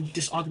mentioned within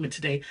this argument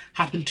today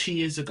happened 2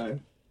 years ago,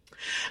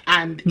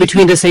 and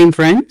between the same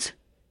friends?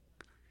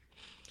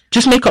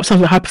 Just make up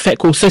something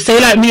hypothetical. So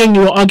say like me and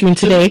you were arguing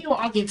today. you were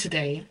arguing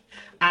today,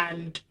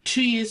 and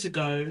 2 years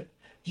ago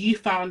you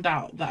found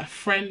out that a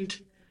friend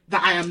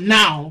that I am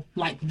now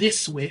like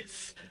this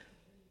with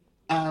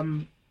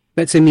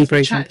Let's say me, for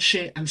example. chat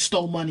shit and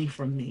stole money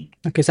from me.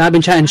 Okay, so I've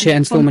been chatting shit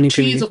and stole From money 2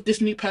 from years you. of this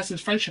new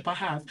person's friendship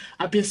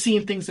I've been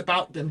seeing things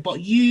about them,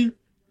 but you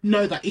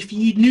know that if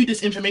you knew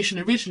this information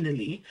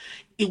originally,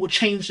 it would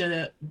change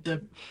the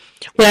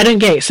Well, I don't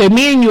get it. So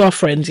me and you are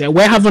friends, yeah.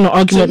 We're having an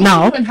argument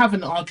now. and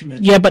having an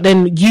argument. Yeah, but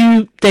then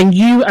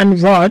you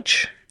and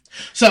Raj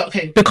So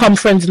okay, become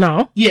friends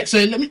now. yeah.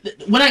 So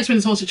when I explain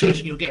this whole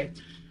situation, you'll get it.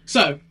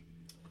 So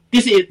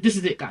this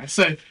is it, guys.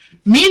 So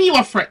me and you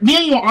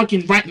are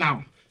arguing right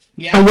now.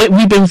 Yeah, And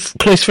we've been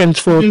close friends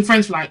for we've been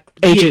friends for like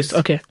ages. years,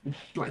 Okay.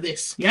 like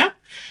this. Yeah,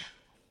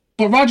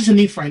 but Raj is a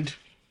new friend,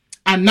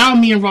 and now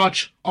me and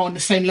Raj are on the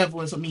same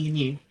level as me and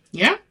you.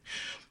 Yeah,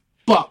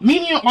 but me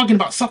and you are arguing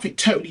about something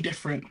totally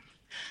different,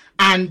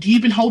 and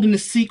you've been holding a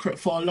secret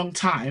for a long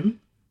time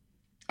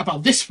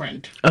about this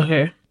friend.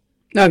 Okay.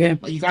 Okay.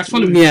 Like, you guys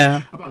follow me?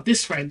 Yeah. About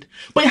this friend.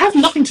 But it has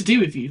nothing to do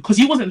with you because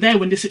you wasn't there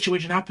when this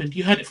situation happened.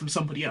 You heard it from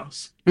somebody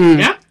else.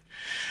 Yeah?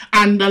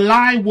 And the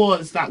lie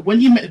was that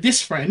when you met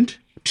this friend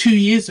 2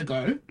 years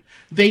ago,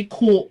 they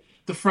caught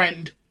the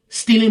friend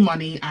stealing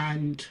money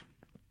and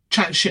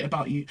chatting shit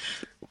about you.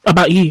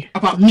 About you.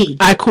 About me.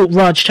 I caught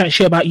Raj chatting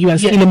shit about you and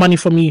stealing money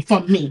from you.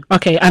 From me.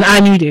 Okay, and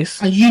I knew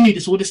this. And you knew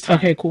this all this time.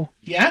 Okay, cool.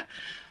 Yeah?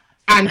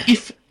 And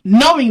if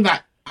knowing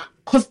that,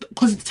 because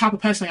it's the type of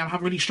person I am, I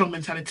have a really strong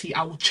mentality,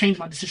 I will change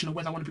my decision of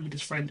whether I want to be with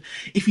this friend.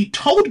 If you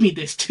told me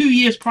this 2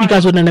 years prior... You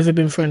guys would have never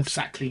been friends.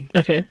 Exactly.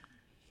 Okay.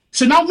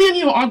 So now me and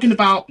you are arguing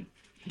about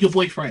your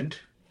boyfriend,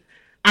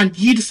 and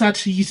you decide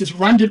to use this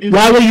random...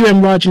 Why were you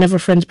and Raj never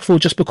friends before?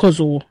 Just because,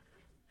 or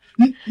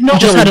No, you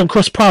just hadn't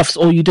crossed paths,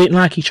 or you didn't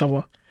like each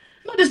other?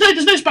 no, there's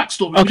no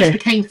backstory. We Okay.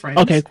 just became friends.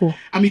 Okay, cool.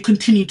 And we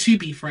continue to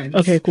be friends.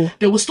 Okay, cool.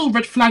 There were still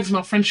red flags in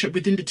our friendship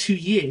within the 2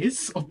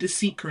 years of this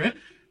secret,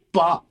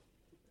 but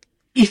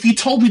if you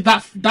told me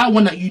that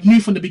one that you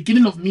knew from the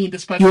beginning of me and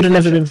this person, You would have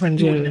never been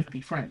friends, You yeah. would never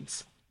be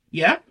friends.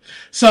 Yeah.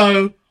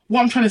 So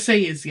what I'm trying to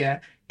say is, yeah,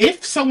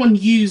 if someone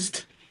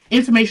used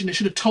information they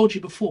should have told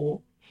you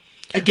before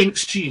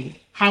against you,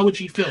 how would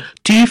you feel?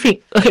 Do you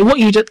think? Okay, in what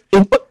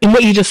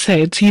you just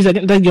said, to use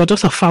that you're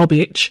just a foul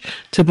bitch,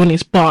 to be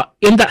honest. But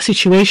in that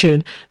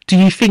situation, do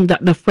you think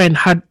that the friend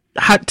had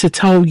had to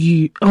tell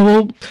you? Oh,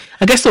 well,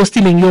 I guess they were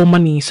stealing your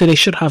money, so they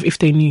should have if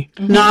they knew.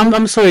 No,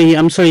 I'm sorry.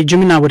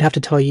 Jimina would have to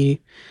tell you.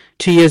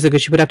 2 years ago,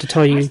 she would have to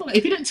tell I you. feel like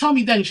if you didn't tell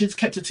me then, you should have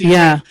kept it to Yeah.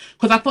 yourself.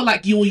 Because I felt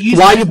like you were using.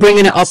 Why are it you for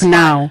bringing it up spite.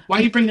 now? Why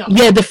are you bringing it up?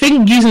 Yeah, the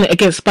thing using it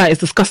against Spite is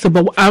disgusting.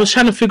 But I was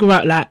trying to figure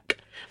out like,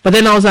 but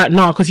then I was like,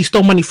 no, because he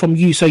stole money from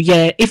you. So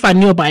yeah, if I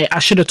knew about it, I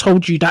should have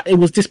told you that it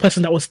was this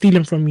person that was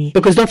stealing from me.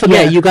 Because don't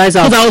forget, you guys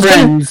are 'Cause I was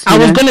friends. I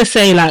was gonna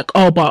say like,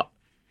 oh, but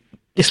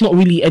it's not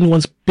really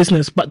anyone's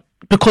business. But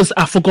because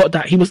I forgot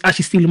that he was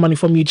actually stealing money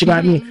from you, do you know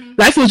what I mean?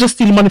 Like if he was just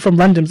stealing money from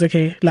randoms,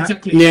 okay, like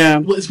Exactly. Yeah.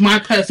 Well, it's my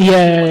person.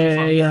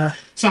 yeah.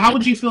 So how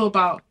would you feel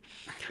about?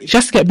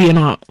 Just get beaten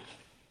up.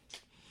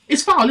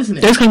 It's foul, isn't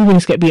it? Those kind of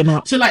things get beaten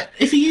up. So like,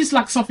 if he used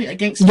like something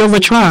against You're you, a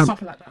tramp.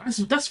 something like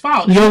that, that's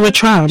foul. You're a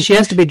tramp. She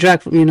has to be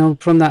dragged,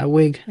 from that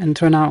wig and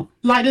thrown out.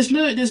 Like there's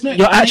no.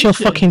 You're actually a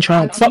fucking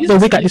tramp. And Fuck I'm the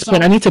using wig this at this as an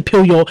point. I need to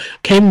peel your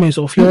cameras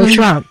off. You're a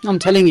tramp. I'm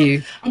telling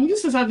you. I'm using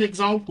this as an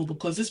example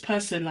because this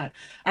person, like,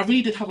 I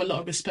really did have a lot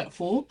of respect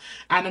for,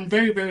 and I'm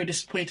very, very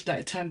disappointed that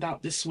it turned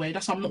out this way.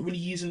 That's why I'm not really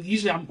using.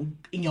 Usually, I'm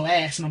in your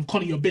ass and I'm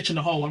calling you a bitch in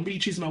the hole. I'm really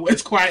choosing my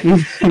words quite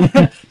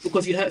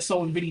because you hurt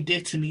someone really dear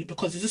to me.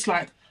 Because it's just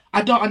like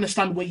I don't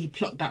understand where you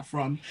plucked that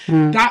from.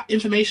 That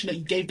information that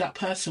you gave that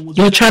person was.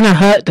 You're trying to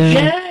hurt them.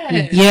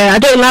 Yeah. Yeah, I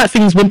don't like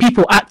things when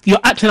people you're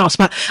acting out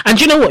smart. And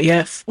do you know what,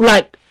 yeah?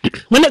 Like,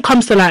 when it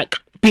comes to, like,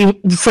 being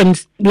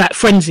friends,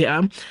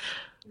 yeah,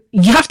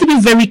 you have to be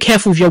very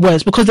careful with your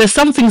words because there's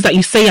some things that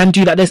you say and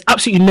do that there's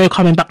absolutely no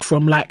coming back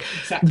from. Like,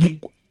 Exactly.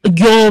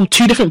 you're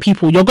two different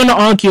people. You're going to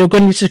argue, you're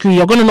going to disagree,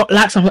 you're going to not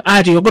like something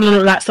I do, you're going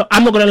to not like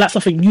I'm not going to like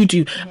something you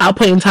do at a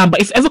point in time.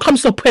 But if it ever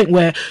comes to a point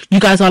where you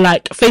guys are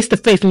like face to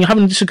face and you're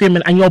having a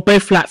disagreement and you're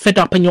both like fed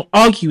up and you're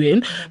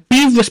arguing,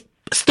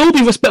 still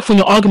be respectful in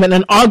your argument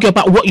and argue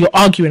about what you're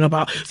arguing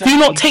about. Do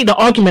not take the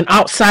argument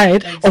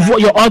outside of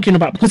what you're arguing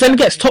about because then it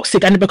gets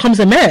toxic and it becomes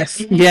a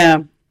mess.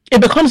 Yeah. It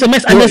becomes a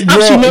mess, and there's You're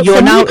absolutely you're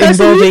for me now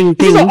personally, involving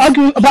if you're things.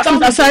 arguing about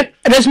things outside,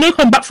 and there's no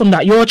coming back from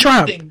that. You're a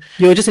tramp.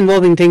 You're just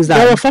involving things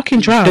that You're a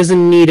fucking tramp.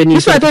 doesn't need any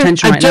That's why sort of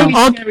attention right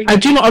now. I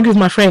do not argue with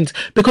my friends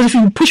because if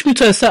you push me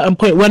to a certain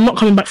point, we're not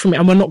coming back from it,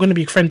 and we're not going to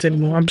be friends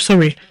anymore. I'm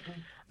sorry,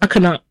 I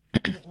cannot.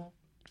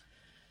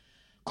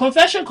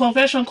 Confession.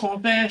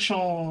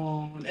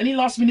 Any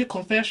last minute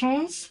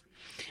confessions?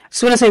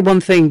 So when I say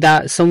one thing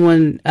that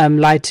someone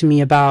lied to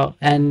me about,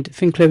 and I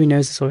think Chloe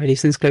knows this already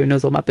since Chloe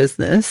knows all my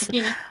business.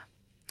 Yeah.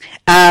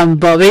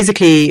 But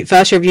basically,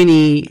 first year of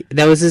uni,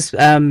 there was this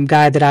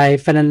guy that I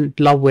fell in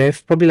love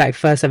with, probably like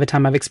first ever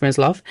time I've experienced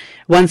love,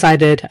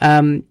 one-sided.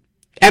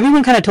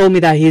 Everyone kind of told me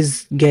that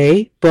he's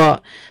gay,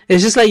 but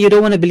it's just like you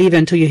don't want to believe it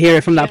until you hear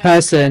it from that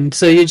person.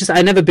 So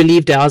I never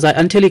believed it. I was like,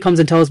 until he comes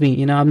and tells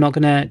me, I'm not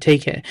gonna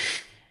take it.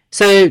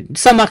 So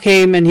summer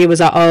came and he was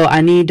like, oh,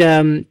 I need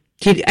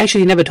he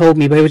actually never told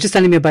me, but he was just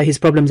telling me about his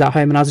problems at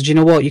home, and I was like, you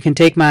know what, you can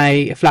take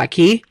my flat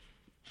key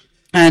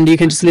and you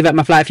can just live at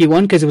my flat if you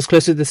want, because it was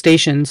close to the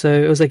station. So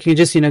it was like, you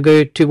can just,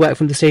 go to work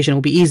from the station. It'll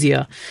be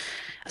easier.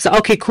 I said,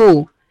 okay,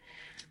 cool.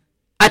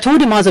 I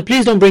told him, I was like,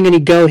 please don't bring any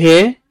girl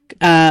here,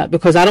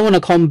 because I don't want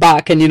to come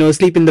back and,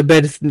 sleep in the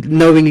bed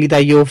knowingly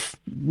that you've,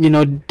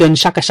 done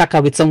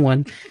shaka with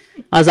someone.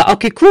 I was like,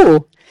 okay,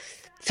 cool.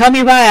 Tell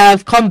me why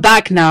I've come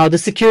back now. The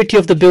security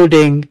of the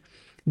building,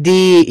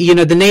 the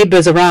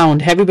neighbors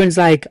around, everyone's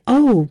like,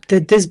 oh,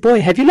 this boy,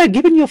 have you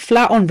given your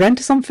flat on rent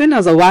or something? I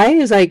was like, why?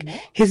 He's like,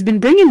 he's been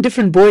bringing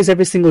different boys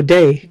every single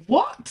day.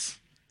 What?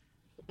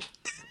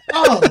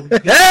 Oh,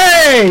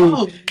 Hey!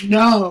 oh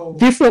no.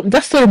 Different.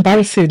 That's so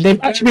embarrassing. They've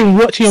actually been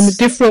watching him with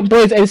different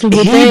boys every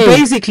single He day.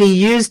 basically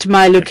used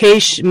my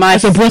location,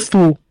 As a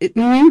brothel.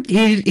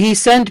 he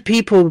sent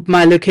people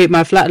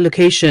my flat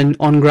location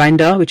on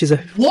Grindr, which is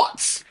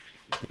What?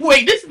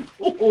 Wait, this.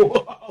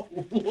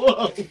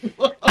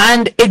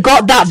 and it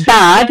got that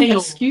bad.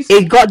 Excuse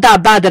It got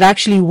that bad that I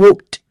actually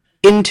walked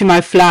into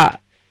my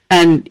flat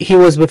and he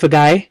was with a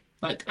guy.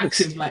 Like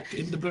active, like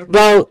in the bedroom.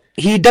 Well,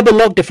 he double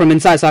locked it from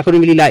inside, so I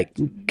couldn't really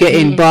get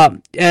in. But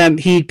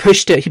he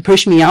pushed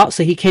me out,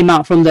 so he came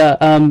out from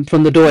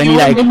the door and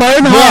he In my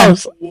own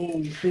house.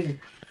 Whoa.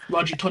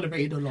 Roger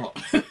tolerated a lot.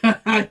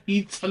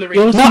 He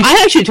tolerated. No,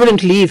 I actually told him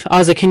to leave. I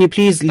was like, "Can you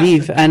please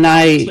leave?" And So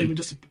I even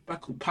just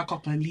pack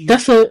up and leave.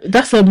 That's a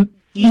I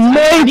need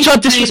major to pay-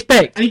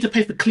 disrespect. I need to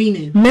pay for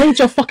cleaning.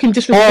 Major fucking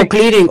disrespect.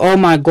 cleaning. Oh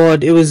my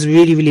god, it was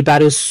really really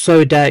bad. It was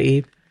so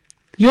dirty.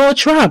 You're a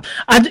tramp.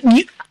 I'm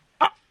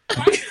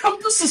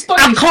just I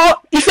astonished. can't.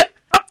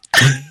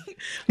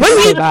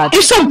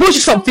 If some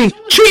bullshit something,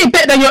 treat it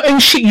better than your own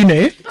shit,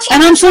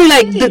 And I'm sorry,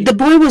 the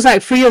boy was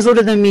 3 years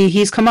older than me.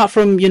 He's come out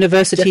from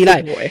university.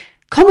 That's the boy.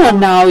 Come on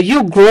now,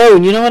 you're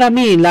grown. You know what I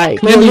mean?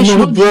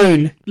 You're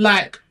grown.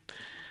 Like,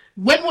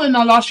 when we were in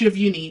our last year of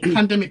uni,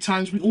 pandemic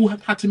times, we all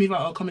had to move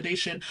out of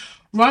accommodation.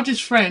 Raj's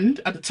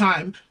friend at the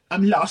time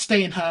let us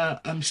stay in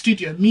her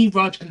studio, me,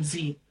 Raj, and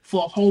Z,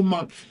 for a whole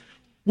month.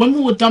 when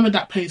we were done with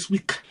that place, we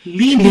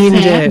cleaned Cleaned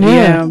his hair. it,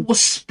 yeah. It was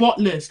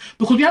spotless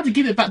because we had to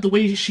give it back the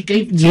way she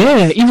gave it to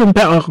Yeah, us. even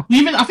better.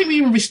 I think we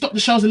even restocked the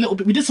shelves a little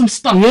bit. We did some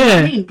stuff. You know what Yeah.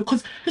 I mean?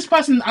 Because this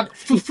person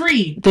for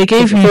free, They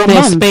gave you For a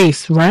their month.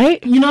 space,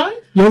 right? you know,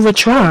 You're a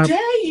trap.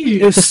 dare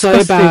you? It was so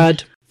Disgusting.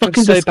 bad.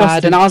 Fucking So bad.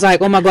 disgusting. And I was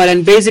like, oh my God.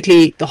 And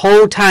basically, the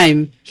whole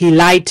time, he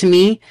lied to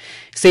me,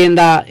 saying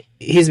that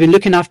he's been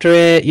looking after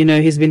it, you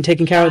know, he's been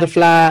taking care of the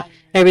flat,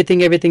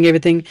 everything.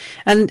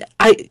 And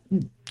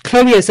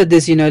Chloe has said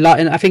this, you know,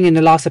 I think in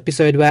the last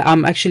episode, where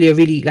I'm actually a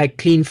really like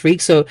clean freak.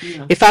 So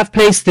if I've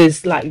placed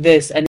this like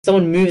this and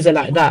someone moves it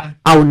like that,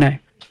 I'll know.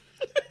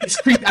 It's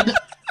creepy.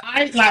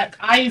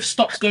 I've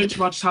stopped going to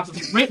Roger's house.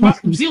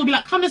 Z will be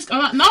like, come, let's go.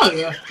 I'm like,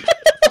 no.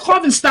 I can't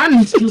even stand.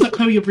 He was like,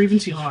 Chloe, you're breathing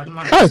too hard. I'm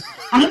like, Oh.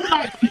 I'm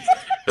like,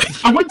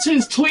 I went to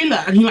his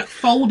toilet and he like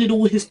folded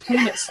all his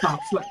toilet stuff,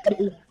 like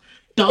little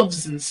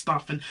doves and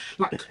stuff, and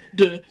like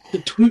the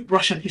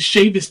toothbrush and his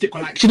shaving stick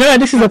were like. Do you know that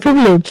this is a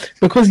problem?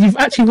 Because you've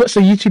actually watched a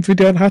YouTube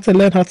video on how to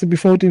learn how to be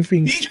folding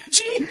things.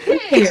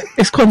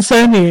 It's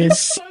concerning.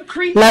 So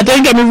creepy. Like,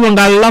 don't get me wrong,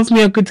 I love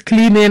me a good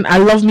cleaning, I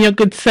love me a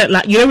good set.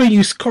 Like, you know when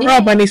you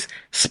scrub and it's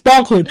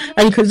sparkling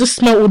and you can just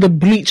smell all the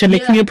bleach and the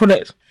Yeah. cleaning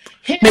products.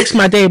 Makes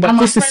my day, but And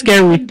my this is friend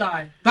scary.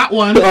 Kundai, that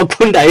one. Oh,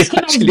 Kunda is Kundai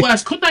actually. was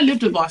worse. Kundai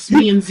lived with us,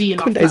 me and Z in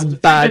our Kundai flat. is It was a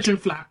bad. two-bedroom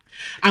flat.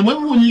 And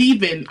when we were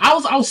leaving, I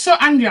was so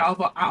angry at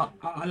our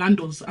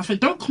landlords. I said,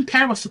 don't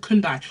compare us to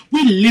Kundai.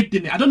 We lived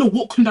in it. I don't know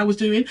what Kundai was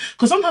doing.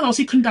 Because sometimes I'll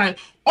see Kundai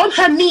on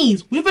her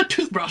knees with a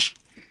toothbrush,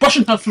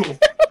 brushing her floor.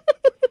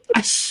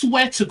 I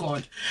swear to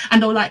God.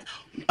 And they were like,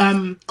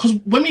 because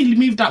when we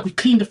moved out, we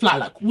cleaned the flat.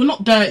 Like, we're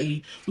not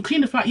dirty. We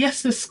cleaned the flat.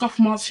 Yes, there's scuff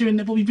marks here and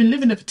there, but we've been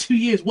living there for 2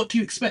 years. What do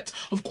you expect?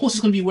 Of course,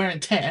 it's going to be wear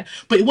and tear.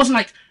 But it wasn't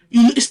like,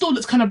 it still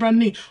looks kind of brand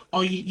new.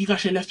 Oh, you guys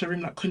should have left the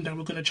room like Kunda.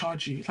 We're going to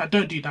charge you. It's like,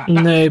 don't do that.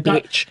 No,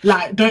 bitch.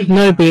 Like, don't.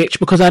 No, bitch,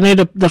 because I know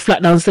the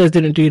flat downstairs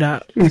didn't do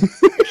that.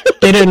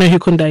 They don't know who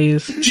Kundai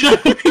is. Do you know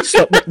what I mean?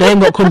 Stop. They ain't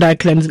got Kundai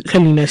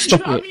cleanliness. Do you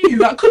Stop know it. what I mean?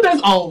 Like,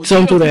 Kunda's old.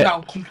 Don't do that.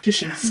 Kunda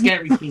competition,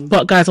 scary thing.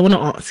 But guys, I want to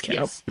ask you,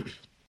 Yes.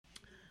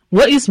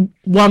 what is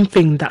one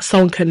thing that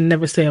someone can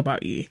never say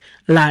about you?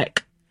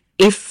 Like,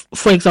 if,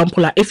 for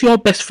example, like if your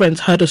best friends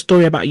heard a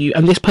story about you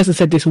and this person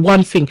said this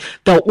one thing,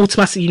 they'll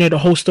automatically know the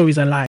whole story's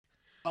a lie.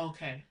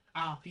 Okay.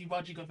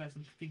 Why'd you go first?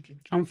 I'm thinking.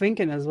 I'm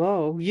thinking as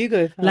well. You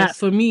go first. Like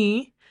for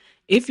me,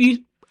 if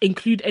you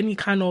include any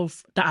kind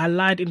of that I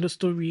lied in the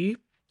story,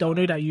 they'll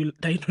know that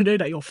they know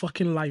that you're a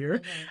fucking liar.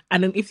 Okay.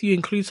 And then if you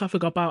include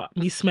something about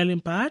me smelling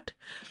bad,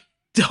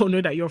 they'll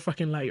know that you're a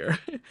fucking liar.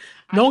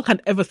 No one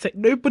can ever say,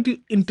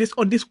 nobody in this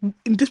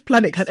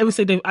planet can ever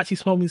say they've actually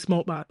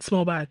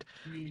smell bad.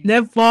 Really?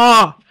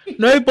 Never.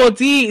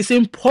 Nobody. It's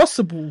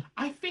impossible.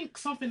 I think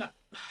something that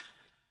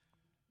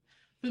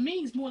for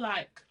me is more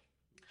like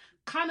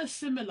kind of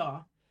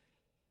similar.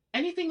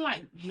 Anything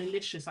like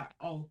malicious, like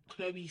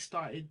Chloe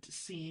started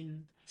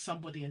seeing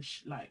somebody and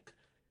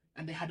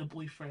they had a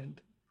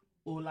boyfriend,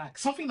 or like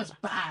something that's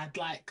bad,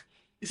 like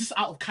it's just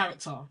out of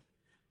character.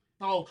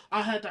 Oh,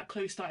 I heard that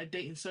Chloe started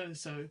dating so and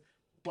so,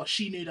 but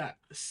she knew that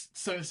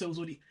so and so was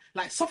already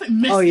like something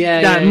messy. Oh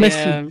yeah, That yeah, messy.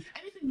 yeah.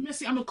 Anything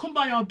messy. I'm a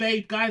kumbaya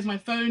babe, guys. My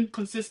phone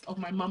consists of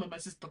my mum and my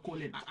sister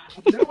calling.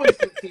 I don't want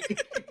to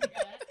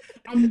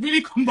I'm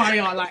really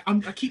kumbaya. Like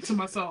I keep to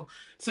myself.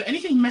 So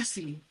anything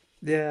messy.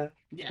 Yeah.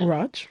 Yeah.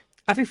 Raj?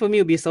 I think for me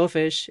it would be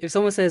selfish. If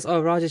someone says,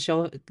 "Oh, Raj is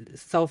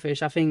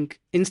selfish," I think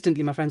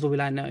instantly my friends will be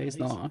like, "No, it's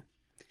not."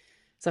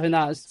 Something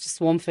that's just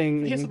one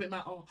thing. Here's something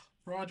like,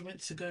 Raj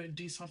went to go and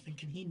do something,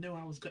 and he knew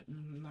I was good.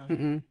 No.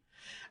 Mm-mm.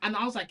 And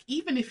I was like,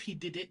 even if he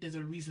did it, there's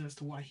a reason as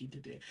to why he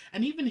did it.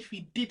 And even if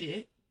he did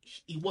it,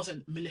 he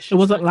wasn't malicious. It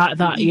wasn't like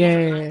that, He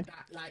wasn't yeah. like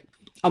that. Like,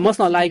 I must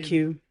not like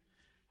you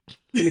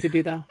for me to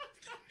do that.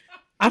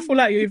 I feel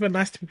like you're even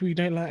nice to people you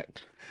don't like.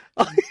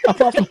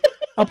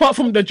 apart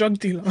from the drug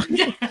dealer.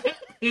 Yeah,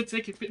 he'll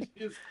take your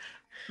pictures.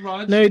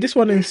 Raj. No, this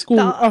one in school.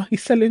 No. Oh,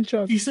 he's selling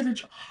drugs. You said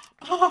it.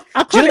 Oh,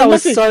 I Do you can't know that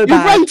was imagine. so You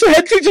bad? ran to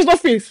her teacher's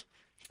office.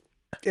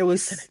 It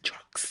was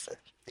Drugs.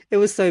 it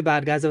was so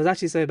bad, guys. It was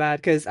actually so bad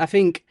because I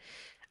think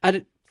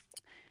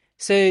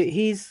so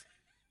he's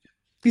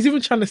He's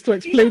even trying to still you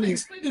explain can't it.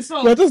 explain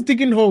yourself. We're just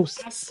digging holes.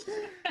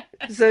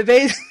 so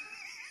basically.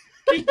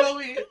 Keep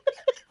going.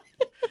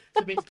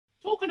 So basically,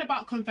 talking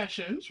about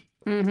confessions,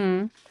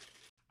 Mm-hmm.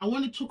 I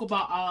want to talk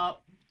about our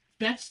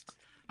best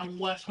and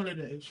worst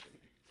holidays.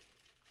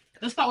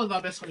 Let's start with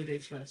our best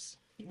holidays first.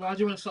 Well, do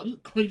you want to start? You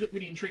look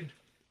really intrigued.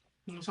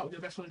 You want to start with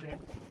your best holiday?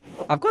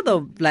 I've got the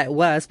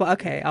worst, but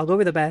okay, I'll go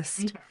with the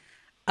best.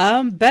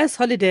 Okay. Best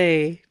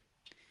holiday.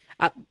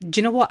 Do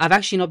you know what? I've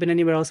actually not been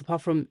anywhere else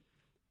apart from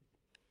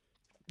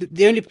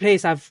the only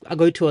place I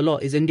go to a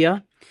lot is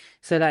India.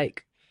 So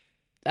like,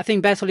 I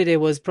think best holiday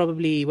was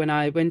probably when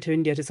I went to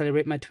India to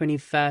celebrate my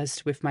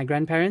 21st with my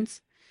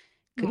grandparents.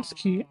 That's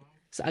cute.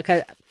 So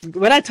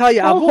when I tell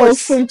you, Oh,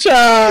 wholesome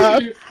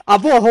child. I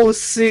bought a whole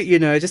suit,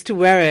 just to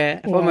wear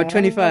it for my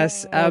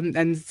 21st,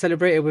 and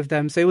celebrate it with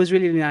them. So it was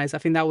really, really nice. I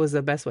think that was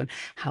the best one.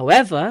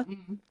 However,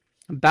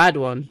 a bad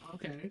one.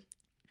 Okay.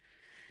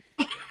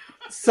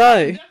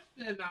 So,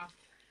 Yeah, nah.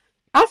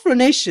 Afro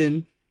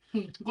Nation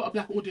Got a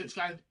black audience,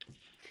 guys.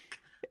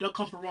 Don't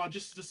come for raw.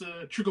 Just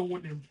a trigger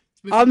warning.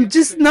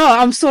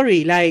 I'm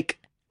sorry. Like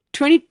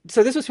 20.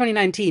 So this was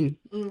 2019,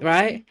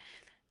 right?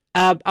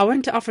 I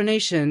went to Afro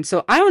Nation,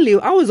 so I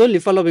was only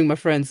following my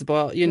friends,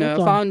 but you know,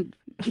 Hold on. found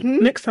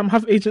Next time,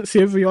 have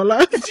agency over your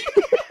life.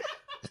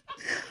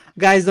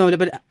 guys know,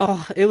 but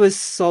it was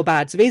so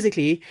bad. So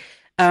basically,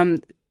 I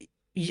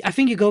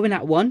think you go in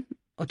at 1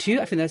 or 2.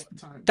 I think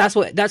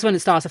that's when it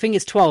starts. I think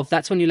it's 12.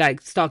 That's when you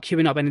like start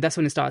queuing up, and that's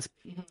when it starts.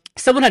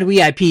 Someone had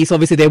VIP, so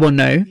obviously they won't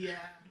know. Yeah.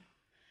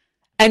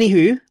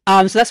 Anywho,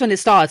 so that's when it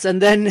starts, and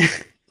then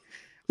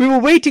we were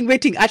waiting.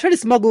 I tried to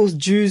smuggle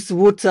juice,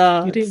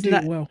 water. You didn't do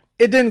it well.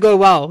 It didn't go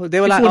well. They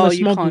were If like, you "Oh, want to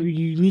you smuggle, can't."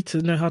 you need to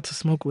know how to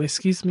smuggle.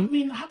 Excuse I me.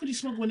 mean, how could you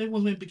smuggle when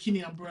everyone's wearing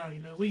bikini and bra? You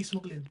know, where are you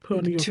smuggling? Put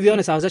on your. To be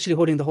honest, I was actually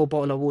holding the whole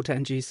bottle of water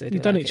and juice. So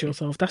You've done it to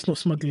yourself. That's not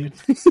smuggling.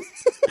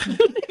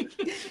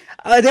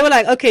 They were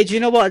like, okay, do you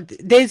know what?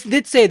 They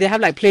did say they have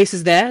like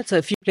places there. So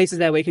a few places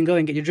there where you can go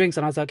and get your drinks.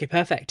 And I was like, okay,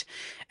 perfect.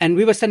 And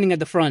we were standing at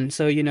the front.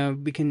 So, you know,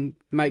 we can,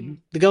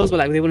 the girls were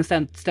like, they want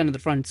to stand at the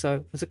front. So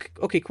I was like,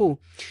 okay, cool.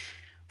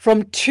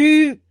 From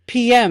 2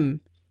 p.m.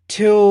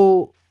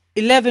 till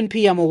 11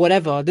 p.m. or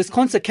whatever, this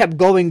concert kept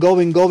going.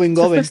 It's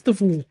a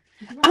festival.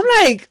 I'm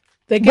like,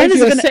 They when gave is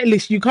you it a gonna... set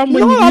list. You come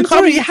when No, you I'm come.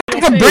 sorry, you have to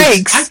have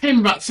breaks. I came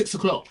about 6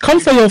 o'clock.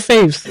 Come for your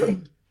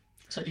faves.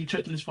 So you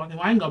choked on this fucking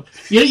wine up.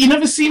 You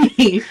never see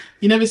me.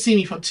 You never see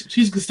me from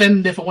who's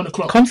standing there for 1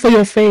 o'clock. Come for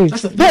your faves.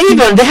 That's the Not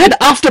even, they had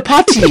after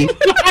party.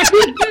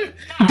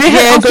 They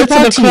had Go after to the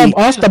party. club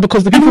after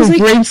because the And I people was with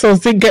like- brain cells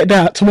didn't get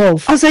there at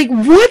 12. I was like,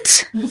 what?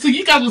 So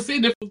you guys were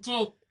sitting there from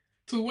 12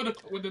 to 1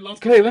 o'clock when the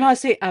last. Wait, when I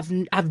say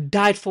I've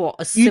died for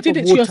a You sip did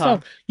of it to water.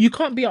 yourself. You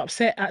can't be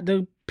upset at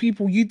the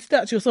people. You did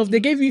that to yourself. They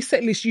gave you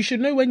set list. You should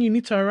know when you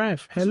need to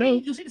arrive. Hello.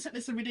 You'll see the set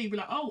list every day. You'll be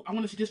like, oh, I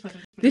want to see this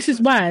person. This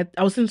is why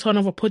I was into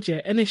another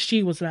project.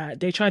 NSG was like,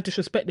 they tried to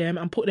disrespect them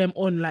and put them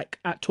on like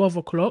at 12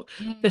 o'clock.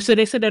 So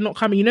they said they're not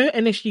coming. You know,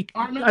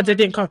 NSG, they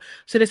didn't come.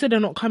 So they said they're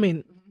not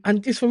coming.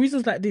 And it's for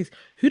reasons like this.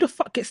 Who the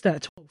fuck gets there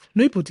at 12?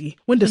 Nobody.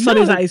 When the sun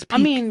is at its peak.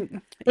 I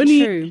mean,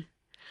 Only-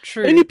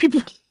 true. Only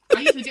people. I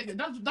used to get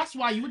that. That's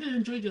why you would have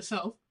enjoyed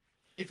yourself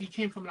if you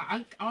came from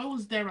like I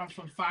was there around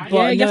from 5. But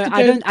Yeah, you no, have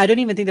to go- I don't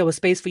even think there was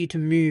space for you to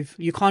move.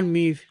 You can't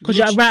move. Because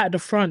you're right at the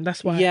front.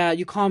 That's why. Yeah,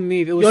 you can't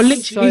move. It was You're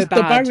literally so it's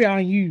the bad. barrier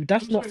on you.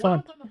 That's not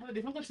fun.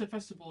 If I'm going to the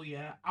festival,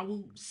 yeah, I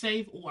will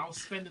save or I'll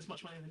spend as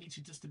much money as I need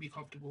to just to be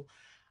comfortable.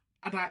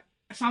 And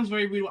it sounds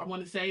very rude what I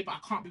want to say, but I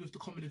can't be with the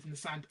commoners in the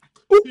sand. I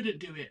couldn't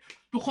do it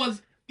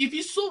because if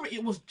you saw it,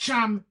 it was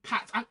jam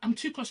packed. I'm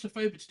too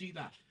claustrophobic to do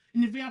that. In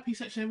the VIP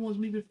section, everyone's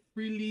moving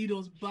freely.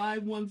 Those buy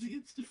ones.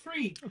 It's the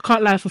free. I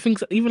can't lie for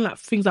things, even like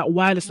things like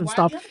wireless and Why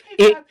stuff. do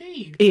you have to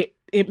pay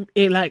VIP?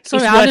 It like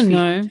Sorry, it's I worth didn't it.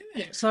 know. Do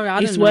it. Sorry, I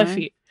It's didn't worth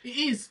know. it It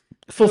is.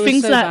 for It was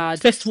things so like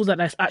bad. festivals like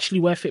that's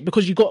actually worth it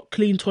because you got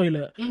clean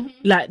toilet.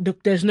 Like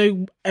there's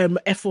no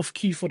F off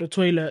queue for the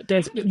toilet.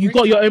 There's you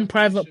got your own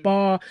private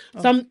bar.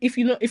 Some if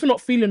you're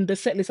not feeling the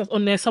set list that's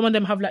on there, some of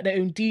them have like their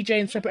own DJ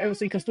and separate area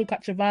so you can still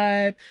catch a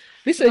vibe.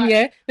 Listen,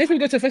 yeah, next time you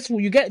go to a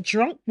festival, you get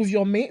drunk with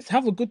your mates,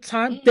 have a good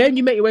time, then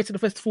you make your way to the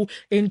festival,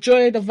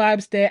 enjoy the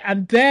vibes there,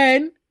 and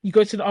then you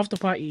go to the after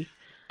party.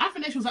 Afro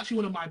Nation was actually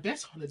one of my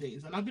best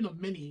holidays, and I've been on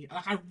many.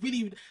 Like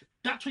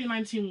that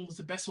 2019 was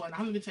the best one. I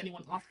haven't been to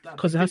anyone after that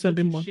 'Cause there hasn't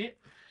been one. Shit.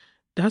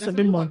 There hasn't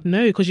There's been only one.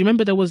 No, because you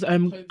remember there was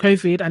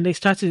COVID and they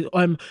started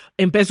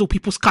embezzle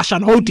people's cash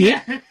and hold it.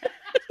 Yeah.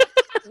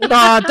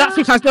 Nah, that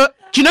thing has no.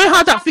 Do you know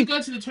how I that have to thing?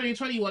 go to the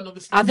 2020 one,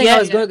 obviously. I think Yeah. I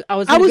was going I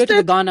was to go to there-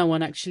 the Ghana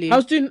one actually. I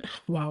was doing.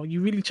 Wow,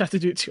 you really tried to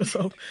do it to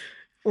yourself.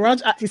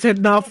 Raj actually said,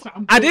 "No,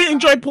 I didn't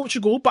enjoy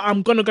Portugal, but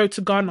I'm gonna go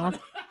to Ghana." Like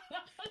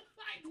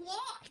what?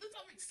 That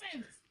doesn't make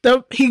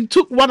sense. He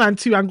took 1 and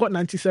 2 and got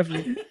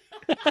 97.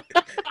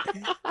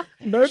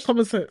 No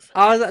common sense.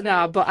 I was like,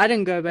 nah, but I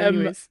didn't go. But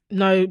anyways,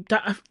 No,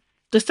 that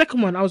the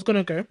second one I was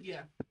gonna go.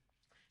 Yeah.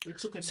 It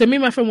took a So me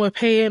and my friend were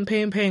paying,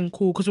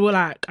 cool, because we were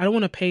like, I don't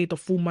want to pay the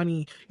full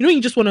money. You know,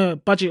 you just want to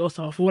budget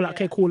yourself. We were like,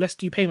 okay, cool, let's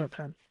do payment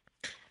plan.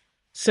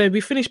 So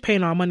we finished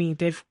paying our money.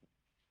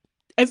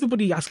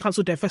 Everybody has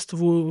cancelled their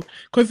festival.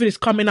 COVID is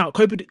coming out.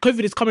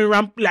 COVID is coming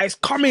around. Like it's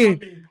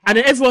coming. And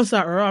then everyone's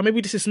like, oh,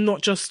 maybe this is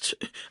not just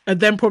a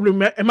them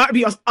problem. It might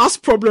be us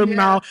problem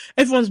now.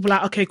 Everyone's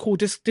like, okay, cool.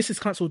 This is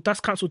cancelled. That's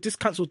cancelled. This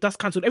cancelled. That's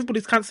cancelled.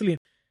 Everybody's cancelling.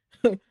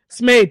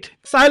 It's made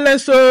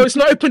silence, so it's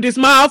not opened his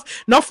mouth.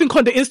 Nothing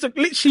on the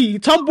Literally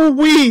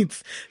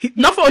tumbleweeds.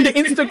 Nothing on the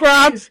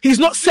Instagram. He's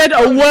not said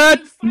a word.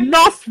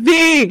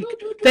 Nothing.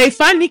 They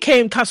finally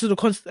came, cancelled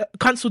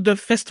the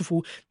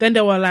festival. Then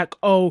they were like,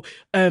 "Oh,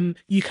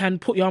 you can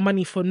put your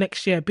money for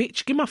next year,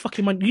 bitch. Give my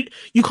fucking money.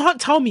 You can't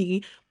tell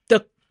me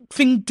the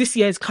thing this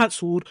year is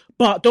cancelled,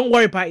 but don't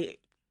worry about it.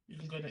 You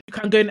can go next. You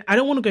can't go. I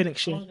don't want to go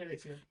next I year. wanna go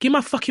next year. Give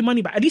my fucking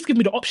money back. At least give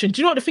me the option. Do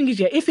you know what the thing is?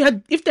 Yeah, if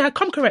they had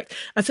come correct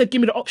and said give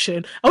me the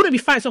option, I wouldn't be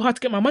fighting so hard to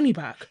get my money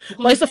back.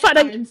 But it's the fact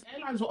that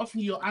airlines were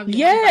offering you your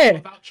yeah,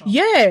 voucher.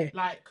 yeah.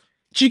 Like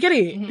Do you get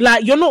it?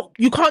 Like,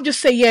 you can't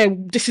just say, yeah,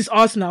 this is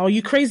ours now. Are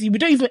you crazy? We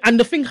don't even, and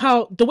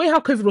the way how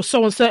COVID was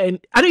so uncertain,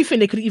 I don't think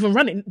they could even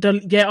run it the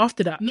year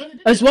after that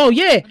as well.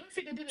 Yeah. I don't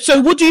think they did it.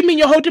 So what do you mean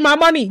you're holding my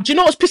money? Do you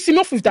know what's pissing me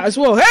off with that as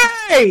well?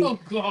 Hey! Oh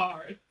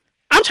God.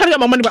 I'm trying to get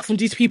my money back from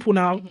these people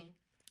now.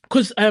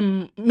 Because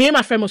me and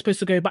my friend were supposed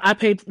to go, but I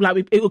paid,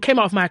 like, it came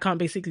out of my account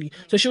basically.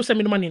 So she'll send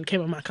me the money and it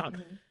came out of my account.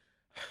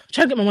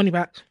 Trying to get my money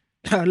back.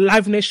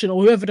 Live Nation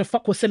or whoever the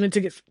fuck was selling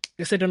tickets,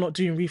 they said they're not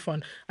doing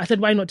refund. I said,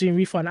 why not doing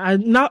refund?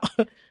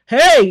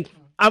 Hey,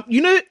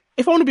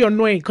 if I want to be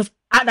annoying, because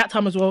at that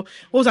time as well,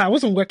 I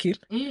wasn't working.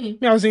 I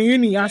was in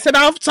uni. I said,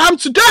 I have time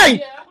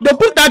today. The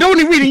book that I don't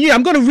only read in uni,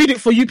 I'm going to read it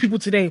for you people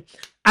today.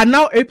 And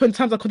now open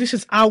terms and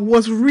conditions. I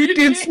was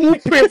reading small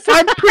print,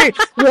 fine print.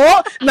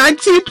 What?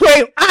 19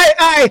 print.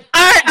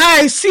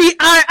 I see.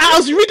 I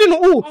was reading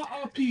it all.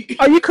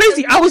 Are you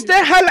crazy? I was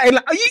there highlighting.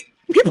 Like, are you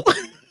people?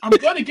 I'm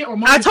gonna get my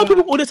money I tell back.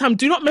 people all the time,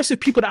 do not mess with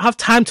people that have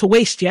time to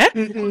waste, yeah?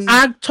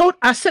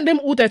 I sent them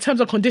all their terms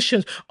and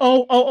conditions.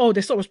 Oh,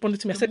 they stopped responding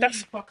to me. I said, What you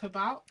fuck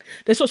about?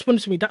 they stopped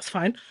responding to me, that's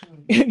fine.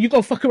 You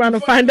go fuck around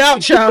and find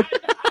out, child.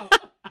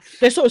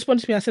 They stopped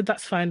responding to me, I said,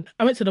 that's fine.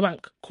 I went to the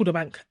bank, called the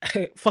bank.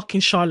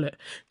 Fucking Charlotte.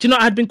 Do you know,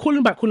 I'd been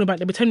calling back, they've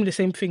been telling me the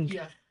same thing.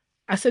 Yeah.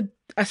 I said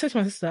to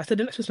my sister,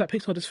 the next person that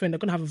picks up this phone, they're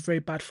gonna have a very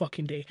bad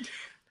fucking day.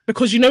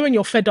 Because you know when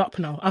you're fed up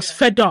now, I was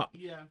fed up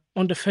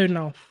on the phone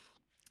now.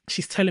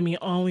 She's telling me,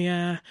 oh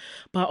yeah,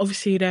 but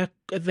obviously they're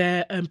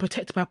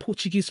protected by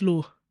Portuguese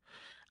law.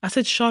 I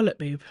said, Charlotte,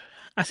 babe.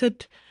 I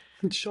said,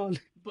 Charlotte.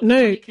 But no.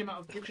 the money came out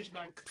of British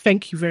Bank.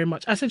 Thank you very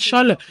much. I said,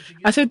 Charlotte.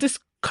 I said, the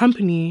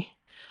company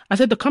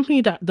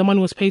that the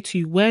money was paid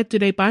to, where do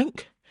they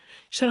bank?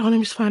 She said, oh, let me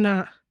just find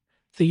out.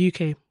 The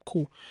UK,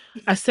 cool.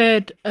 I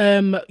said,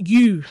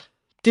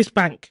 this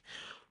bank,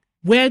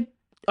 where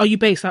are you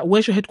based? Like,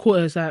 where's your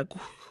headquarters? Like,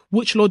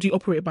 which law do you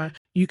operate by?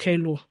 UK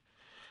law.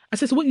 I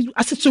said, so what?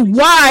 I said, so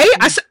why?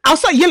 I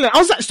started yelling. I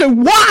was like, so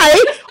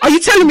why are you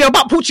telling me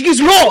about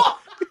Portuguese law?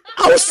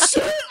 I was so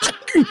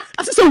angry.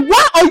 I said, so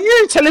why are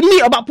you telling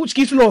me about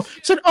Portuguese law? She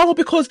said, oh,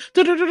 because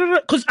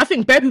I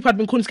think bare people had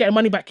been calling to get their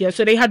money back here,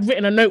 so they had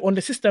written a note on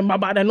the system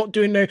about they're not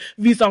doing no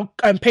visa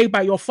paid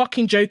back. You're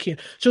fucking joking.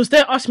 She was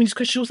there asking me this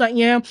question. She was like,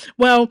 yeah,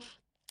 well,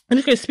 I'm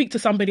just going to speak to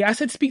somebody. I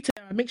said, speak to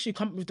them and make sure you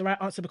come up with the right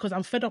answer because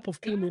I'm fed up of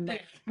calling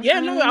that. Yeah,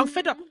 no, I'm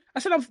fed up. I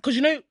said, because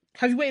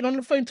have you waited on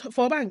the phone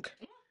for a bank?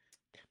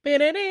 You'll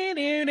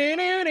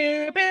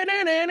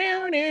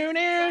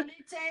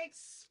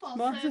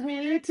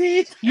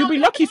be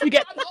lucky if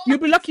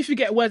you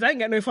get words. I ain't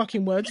get no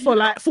fucking words for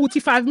like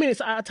 45 minutes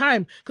at a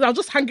time because I was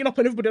just hanging up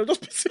on everybody. I was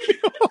just pissing me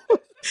off.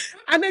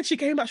 And then she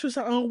came back. She was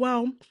like, "Oh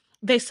well,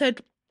 they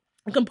said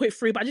I can put it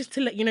through, but just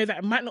to let you know that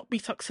it might not be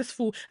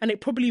successful and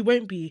it probably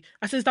won't be."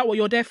 I said, "Is that what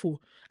you're there for?"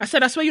 I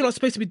said, "I swear you're not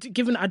supposed to be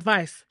giving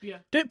advice. Yeah.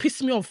 Don't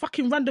piss me off.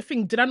 Fucking run the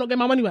thing. Did I not get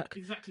my money back?"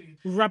 Exactly.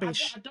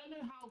 Rubbish. I don't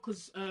know how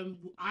because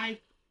I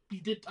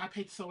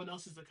paid to someone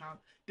else's account.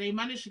 They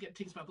managed to get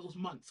tickets back, but it was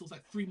months. It was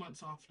like 3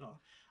 months after.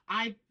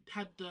 I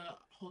had the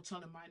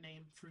hotel in my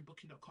name through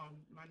Booking.com.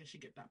 Managed to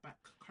get that back.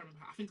 Can't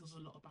remember. I think it was a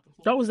lot of back and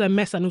forth. That was a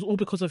mess, and it was all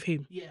because of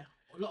him. Yeah,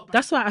 a lot of.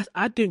 That's why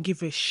I don't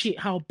give a shit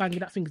how banging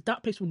that thing is.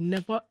 That place will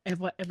never,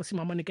 ever, ever see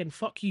my money again.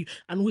 Fuck you.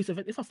 And all his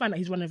events. If I find that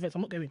he's running events,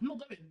 I'm not going. I'm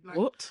not going. Like,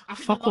 What? I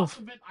think Fuck the last off.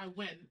 event I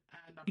went,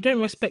 and You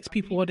don't respect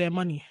people or their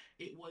money.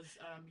 It was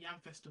Yam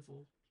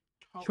Festival.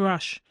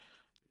 Trash.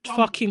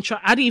 Fucking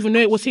trash. I didn't even know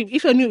it was him.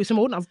 If I knew it was him,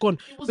 I wouldn't have gone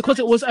because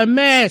it was a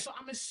mess. So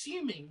I'm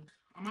assuming.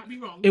 I might be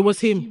wrong. It was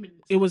him.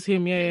 It was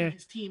him. Yeah.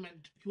 His team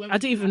and whoever. I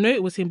didn't even know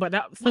it was him, but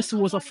that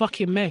festival was a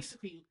fucking mess.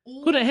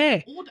 Couldn't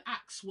hear. All the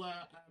acts were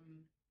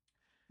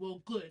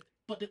good,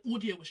 but the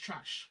audio was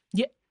trash.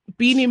 Yeah,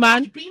 Beanie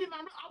Man. Beanie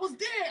Man. I was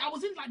there. I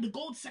was in like the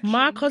gold section.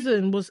 My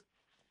cousin was.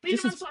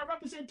 Beanie Man started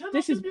representing. Turn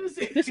This up is the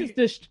music. this is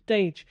the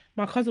stage.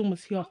 My cousin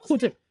was here.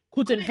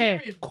 Couldn't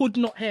hear. Could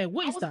not hear.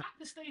 What is I was that? at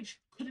the stage.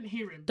 Couldn't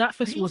hear him. That And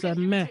festival he was a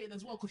getting mess. irritated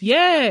as well, 'cause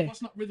Yeah.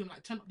 What's not rhythm?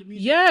 Like turn up the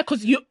music. Yeah,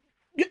 because you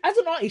as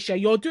an artist, yeah,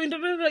 you're doing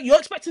you're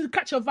expecting to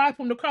catch a vibe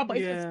from the crowd, but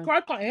if Yeah. the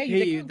crowd can't hear you,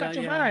 they can't catch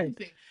a vibe.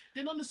 Thing.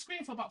 Then on the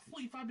screen for about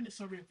 45 minutes,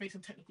 sorry,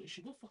 facing technical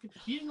issue. What fucking?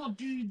 You did not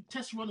do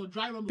test run or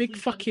dry run. Big before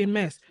you started fucking the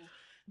mess. festival.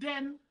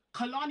 Then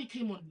Kalani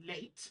came on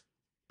late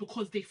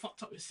because they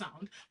fucked up with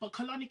sound. But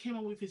Kalani came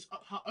on with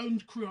her own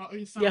crew, her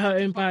own sound. Yeah, her It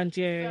took own about band,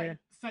 yeah.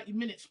 30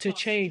 minutes To plus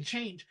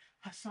change.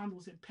 Her sound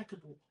was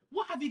impeccable.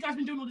 What have you guys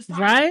been doing all this time?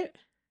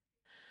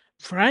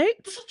 Right?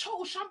 It's a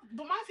total sham.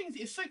 But my thing is,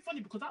 it's so funny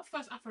because that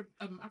first Afro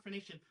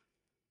Nation,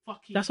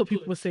 fucking. That's what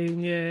people good. were saying,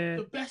 yeah.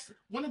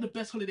 One of the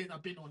best holidays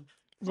I've been on.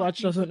 Raj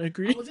Fucking doesn't good.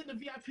 agree. I was in the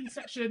VIP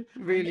section.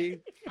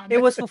 Really? I It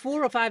met- was for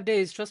 4 or 5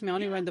 days. Trust me, I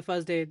only went the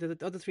first day. The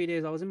other 3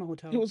 days, I was in my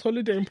hotel. It was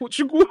holiday in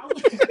Portugal.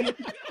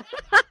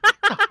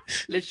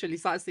 Literally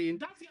sightseeing.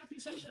 That VIP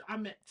section, I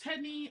met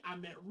Tenny, I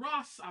met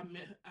Russ, I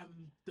met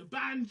the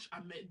band,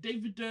 I met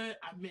David Dirt,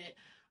 I met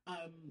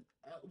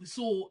we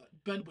saw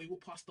Burna Boy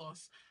walk past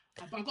us.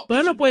 But I got Burna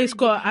pictures Boy's with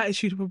got an everybody.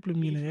 attitude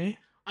problem, you know.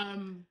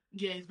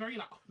 Yeah, he's very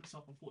like off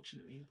himself,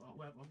 unfortunately, but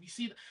whatever. We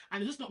see,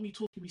 and it's just not me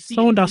talking. We see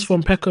Someone it that's in from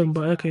interviews and Peckham, things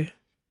but like that. okay.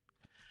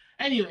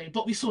 Anyway,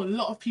 but we saw a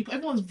lot of people.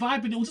 Everyone's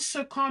vibing. It was just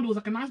so calm. There was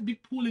like a nice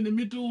big pool in the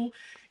middle.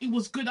 It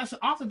was good. I said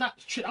after that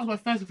trip, that was my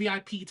first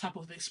VIP type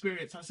of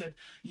experience. I said,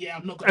 yeah,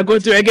 I'm not going. I go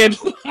do it again.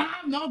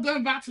 I'm not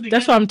going back to the.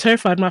 That's why I'm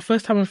terrified. My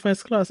first time in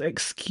first class.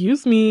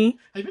 Excuse me.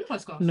 Have you been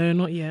first class? No,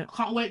 not yet.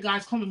 Can't wait,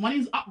 guys. Come on.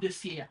 Money's up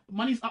this year.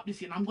 And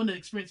I'm going to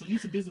experience at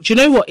least a business. Do you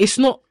know what? It's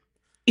not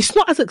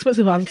as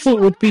expensive as I thought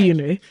it would be, you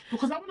know.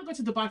 Because I want to go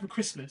to Dubai for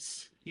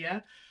Christmas.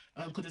 Yeah.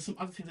 Because there's some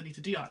other things I need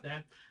to do out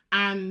there.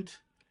 And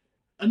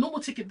a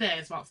normal ticket there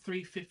is about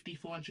 350,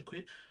 400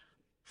 quid.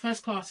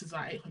 First class is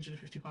like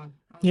 £850.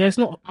 Yeah, it's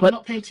not. I'm But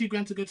not paying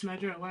 £2,000 to go to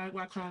Nigeria.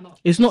 Why can I not?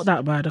 it's not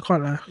that bad. I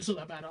can't lie. It's not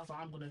that bad. I was like,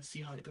 I'm gonna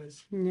see how it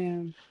goes. Yeah.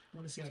 I'm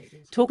gonna see how it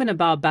goes. Talking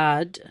about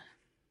bad.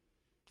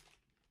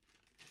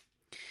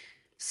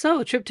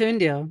 So, trip to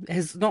India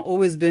has not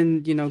always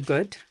been,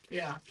 good.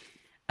 Yeah.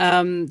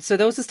 So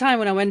there was this time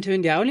when I went to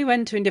India. I only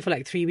went to India for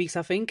like 3 weeks,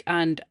 I think,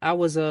 and I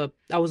was a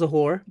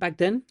whore back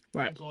then.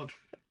 Right. Oh, God.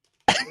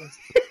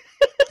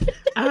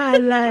 I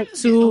like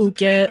to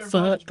get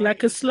fucked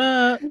like a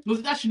slut.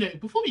 Was actually no.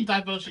 Before we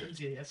diverge into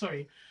India, yeah,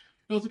 sorry.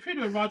 There was a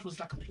period where Raj was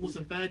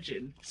a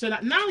virgin. So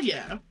like now,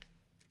 yeah,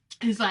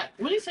 he's like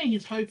when he's saying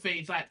his whole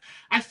phase, like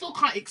I still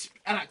can't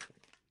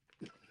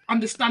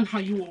understand how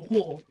you were a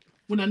whore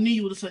when I knew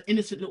you were just an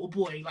innocent little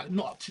boy, like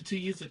not up to 2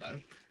 years ago.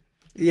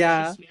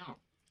 Yeah. Stressed me out.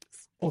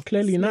 Or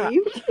clearly not.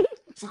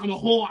 It's like I'm a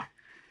whore.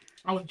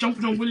 I was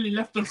jumping on Willie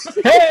left and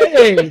right.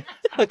 Hey.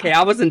 Okay,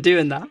 I wasn't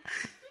doing that.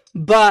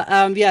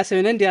 But yeah, so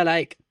in India,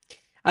 like,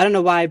 I don't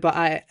know why, but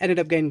I ended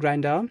up getting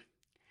Grindr.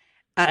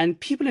 And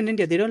people in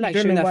India, they don't like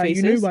Don't showing know their why.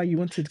 faces. You know why you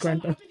wanted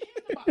Grindr. I've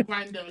been hearing about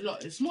Grindr a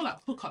lot. It's more like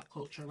hookup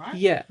culture, right?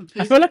 Yeah.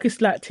 I feel like it's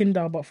like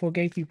Tinder, but for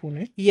gay people,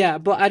 no? Yeah,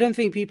 but I don't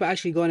think people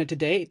actually go on it to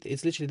date.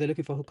 It's literally they're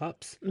looking for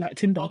hookups. Like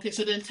Tinder. Okay,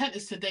 so the intent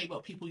is to date,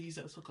 but people use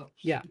it as hookup.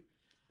 Yeah.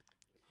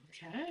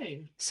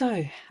 Okay.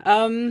 So,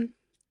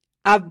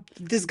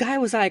 this guy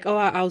was like, "Oh,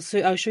 I'll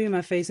show you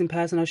my face in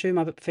person. I'll show you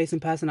my face in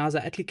person." I was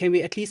like, "Can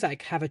we at least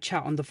like have a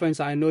chat on the phone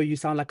so I know you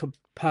sound like a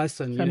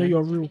person?" I know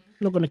you're real. You're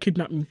not gonna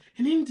kidnap me.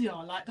 In India,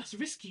 like that's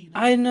risky.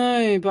 Like, I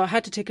know, but I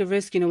had to take a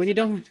risk. When you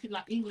don't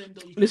like England,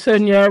 though, you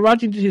Listen, yeah,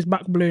 Raji did his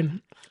back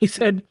blown. He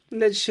said,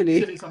 literally.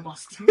 it's a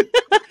must.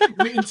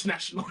 We're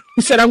international.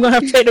 "I'm gonna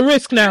have to take the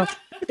risk now.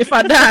 If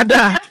I die, I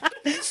die."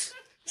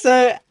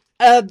 So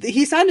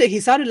he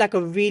sounded like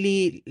a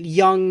really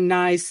young,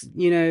 nice,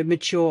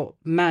 mature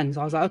man.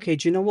 So I was like, okay,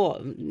 do you know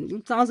what?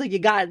 Sounds like you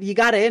got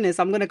it in it.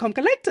 So I'm gonna come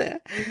collect it.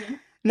 Mm-hmm.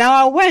 Now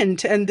I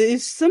went, and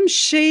there's some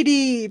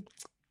shady,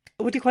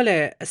 what do you call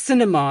it? A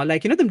cinema,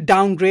 like them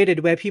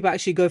downgraded where people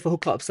actually go for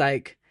hookups.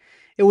 Like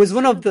it was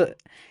one of the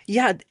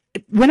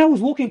when I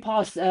was walking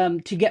past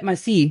to get my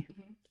C,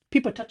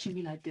 people touching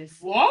me like this.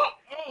 What?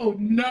 Oh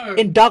no!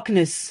 In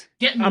darkness.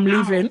 Get me I'm out.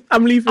 leaving.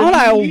 I'm leaving. I'm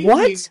like, leaving.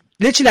 what?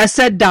 Literally, I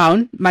sat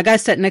down. My guy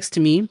sat next to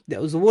me.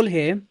 There was a wall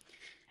here,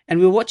 and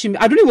we were watching.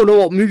 I don't even know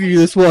what movie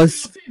this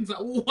was. Like,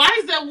 why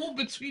is there a wall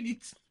between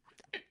it?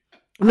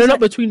 No,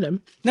 not between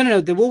them. No.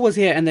 The wall was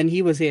here, and then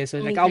he was here. So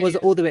like, I was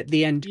all the way at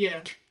the end.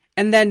 Yeah.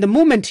 And then the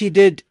moment he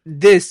did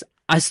this,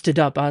 I stood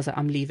up. I was like,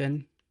 I'm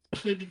leaving.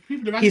 So the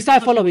people around He you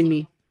started touching following you.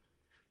 me.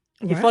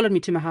 He Right. followed me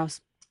to my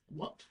house.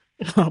 What?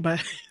 Oh, bad.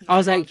 I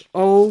was like,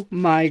 oh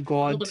my I'm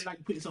god. not gonna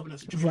like put yourself in that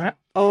situation. Right.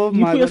 Oh You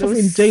my put god. yourself It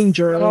was in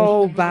danger.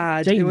 so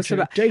bad. It was so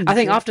bad. Danger. I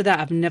think after that,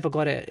 I've never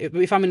got it.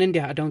 If I'm in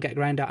India, I don't get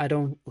Grindr. I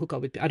don't hook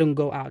up with. I don't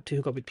go out to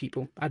hook up with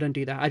people. I don't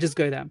do that. I just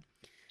go there.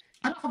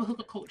 I don't have a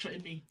hookup culture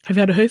in me. Have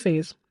you had a hoe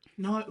phase?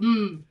 No.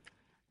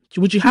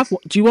 Would you have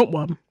one? Do you want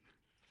one?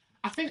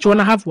 I think. Do you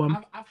want to have one?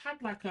 I've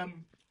had like a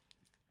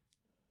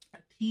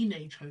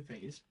teenage hoe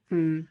phase.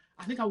 Hmm.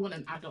 I think I want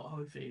an adult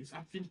hoe phase.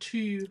 I've been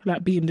too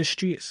Like be in the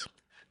streets.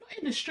 not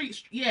in the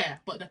streets, yeah,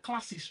 but the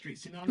classy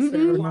streets. You know what I'm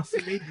saying?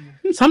 Classy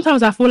lady.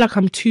 Sometimes I feel like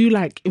I'm too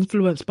like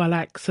influenced by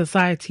like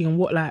society and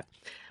what like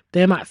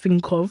they might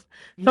think of.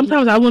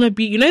 Sometimes I want to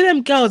be,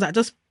 them girls that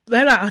just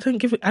they're like I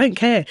don't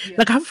care. Yeah.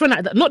 Like I have a friend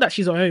like that. Not that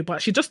she's a hoe,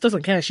 but she just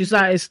doesn't care. She's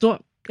like it's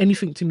not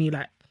anything to me.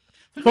 Like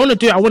if I want to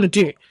do it, I want to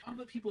do it.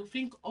 Other people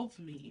think of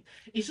me.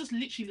 It's just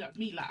literally like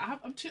me. Like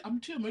I'm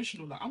too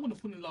emotional. Like I want to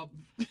fall in love.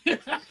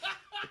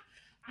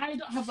 I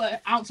don't have an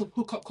ounce of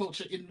hookup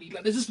culture in me.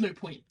 Like there's just no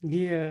point.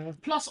 Yeah.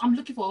 Plus, I'm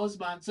looking for a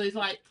husband, so it's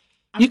like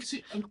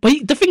But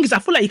the thing is, I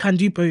feel like you can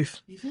do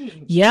both. you think?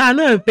 Yeah, I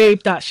know,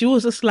 babe. That she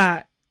was just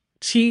like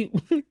she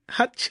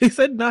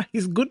said, "Nah,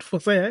 he's good for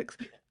sex."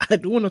 I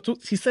don't want to talk.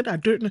 She said, "I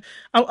don't know."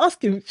 I'll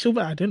ask him. She'll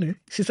be, "I don't know."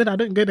 She said, "I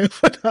don't go there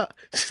for that."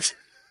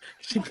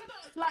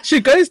 She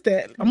goes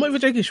there. I'm not even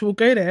joking. She will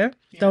go there.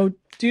 They'll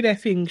do their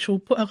thing. She'll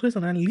put her clothes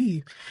on and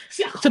leave.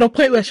 See, To the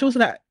point where she was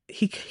like,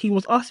 he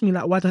was asking me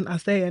like, "Why don't I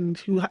stay?" And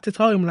she had to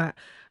tell him like,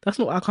 "That's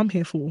not what I come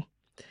here for."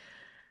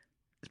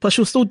 But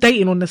she was still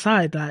dating on the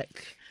side,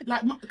 like.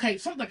 okay,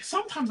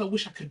 sometimes I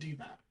wish I could do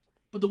that,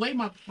 but the way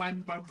my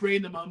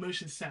brain and my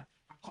emotions set,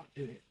 I can't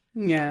do it.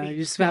 Yeah. You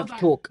just have to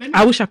Like, talk. let me-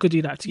 I wish I could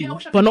do that Yeah, I too,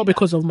 wish I but could not do that.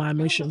 because of my I don't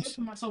want to emotions.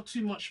 open myself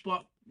too much,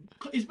 but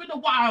it's been a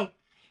while.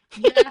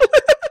 Yeah,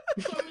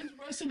 so I'm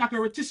roasting like a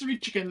rotisserie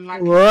chicken.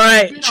 Like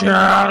Right, it's been a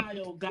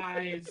while,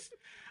 guys,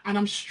 and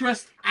I'm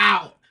stressed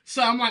out.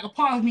 So I'm like, a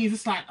part of me is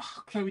just like,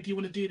 oh, Chloe, do you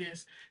want to do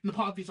this? And the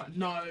part of me is like,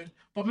 no.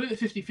 But I'm a bit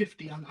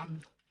 50-50.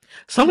 I'm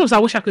Sometimes I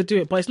wish I could do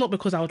it, but it's not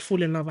because I would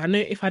fall in love. I know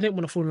if I didn't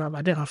want to fall in love,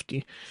 I didn't have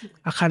to.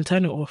 I can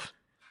turn it off.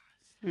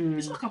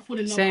 It's like I fall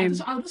in love. Same.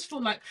 I just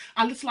feel like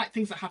I just like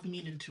things that have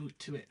meaning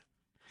to it.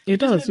 It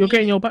does. You're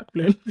getting meaning. your back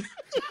blown.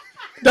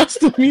 That's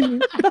the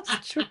meaning.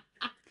 That's true.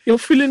 You're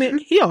feeling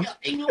it here.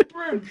 In your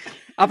brim.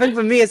 I think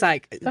for me, it's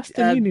like That's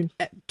the meaning.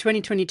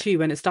 2022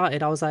 when it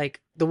started. I was like,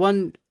 the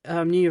one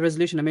New Year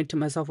resolution I made to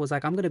myself was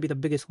like, I'm gonna be the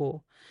biggest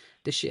whore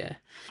this year.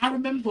 I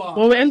remember.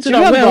 Well, we ended Do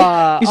you up well.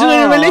 remember? He's in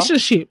a Oh.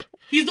 relationship.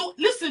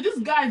 Listen, this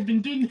guy's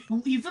been doing.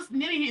 He's just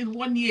nearly hit his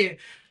 1 year.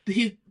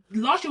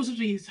 Last year was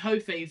actually his hoe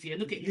phase. Yeah,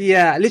 look at him.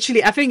 Yeah,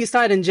 literally, I think it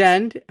started in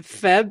Jan,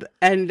 Feb,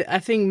 and I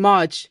think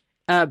March,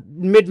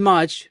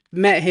 mid-March,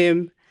 met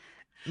him.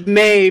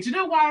 May. Do you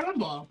know why I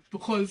remember?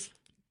 Because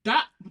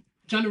that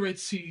January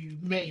to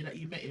May that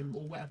you met him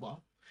or whatever.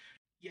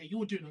 Yeah, you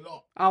were doing a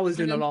lot. I was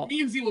doing a And then lot.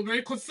 Me and Z were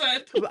very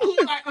concerned. We were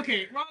like,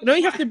 okay, right. No,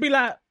 you have to be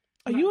like,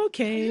 are you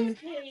okay?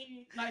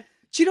 Like,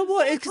 Do you know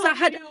what? Because I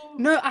had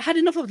you. I had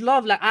enough of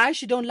love. Like I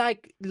actually don't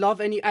like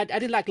love any. I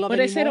didn't like love But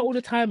they anymore. say that all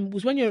the time.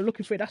 Was when you're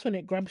looking for it, that's when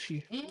it grabs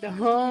you.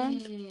 Uh-huh.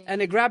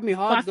 And it grabbed me But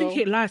hard I think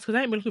though. it lies because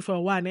I ain't been looking for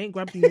a while and it ain't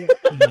grabbed me yet.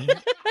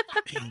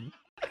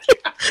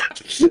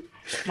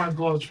 My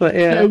God. But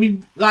yeah.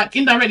 We like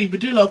indirectly we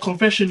do a lot of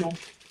confessional.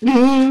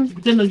 Mhm.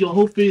 We didn't know your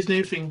whole face and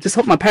everything. Just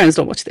hope my parents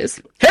don't watch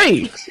this.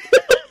 Hey!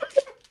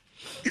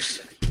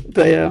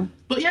 But yeah.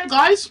 But yeah,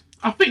 guys,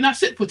 I think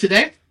that's it for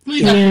today. What do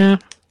you guys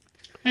think?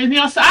 Yeah. Anything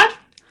else to add?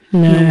 No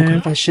more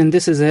confession.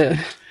 This is it.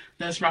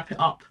 Let's wrap it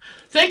up.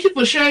 Thank you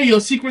for sharing your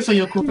secrets and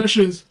your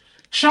confessions.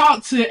 Shout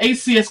out to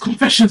ACS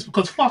Confessions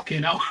because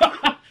fucking hell.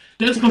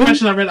 Those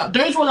confessions I read out,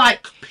 those were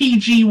like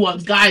PG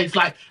ones, guys.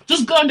 Like,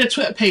 just go on their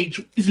Twitter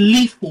page. It's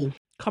lethal.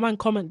 Come and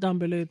comment down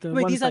below the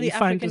Wait, ones these are that the you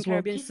find African as well.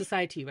 Caribbean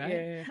Society, right?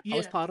 Yeah. I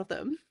was Yeah. part of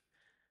them.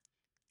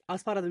 I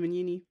was part of them in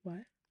uni. Why?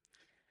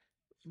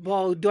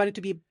 Well, do I need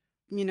to be,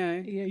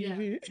 Yeah, Yeah.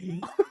 you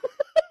do.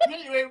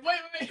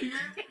 Wait.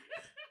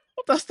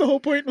 That's the whole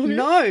point of it.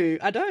 No,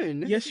 I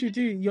don't. Yes, you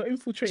do. You're Do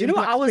infiltrating. you know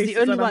what? black I was the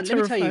spaces only and I'm one. Let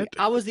me tell you, terrified.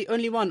 I was the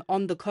only one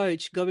on the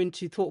coach going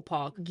to Thorpe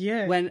Park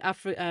Yeah. when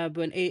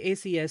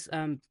ACS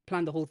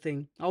planned the whole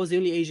thing. I was the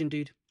only Asian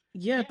dude.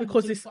 Yeah,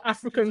 because it's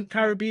African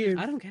Caribbean.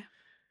 I don't care.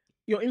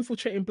 You're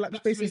infiltrating black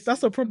That's spaces. racist.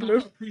 That's a I problem.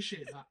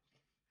 appreciate that.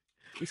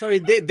 I'm sorry,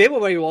 they were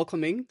very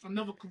welcoming.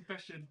 Another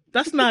confession.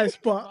 That's nice,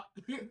 but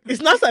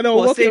it's nice that they're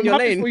What, stay working. in I'm your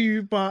happy lane? for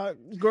you,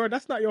 but girl,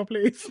 that's not your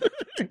place.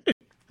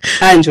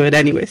 I enjoyed it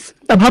anyways.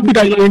 I'm happy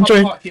that you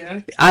enjoyed.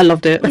 Yeah. I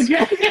loved it.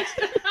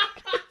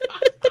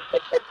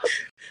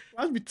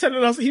 I'll be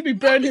telling us he'd be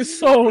burning his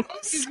soul.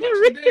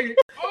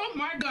 Oh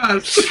my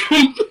god.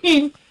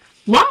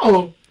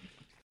 Wow.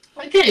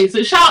 Okay,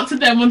 so shout out to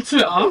them on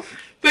Twitter.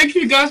 Thank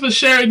you guys for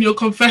sharing your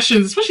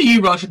confessions, especially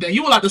you, Raj, today.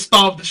 You were like the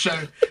star of the show.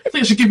 I think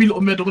I should give you a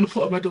little medal. I'm going to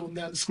put a medal on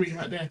there on the screen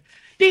right there.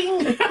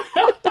 Ding!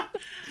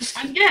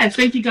 And yeah,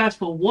 thank you guys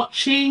for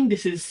watching.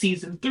 This is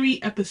season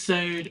 3,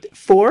 episode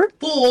 4.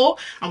 4.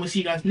 And we'll see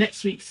you guys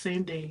next week,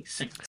 same day,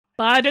 same time.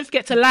 Bye. Don't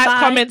forget to like, Bye.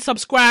 comment,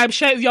 subscribe,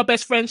 share it with your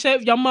best friend, share it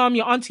with your mom,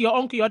 your auntie, your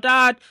uncle, your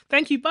dad.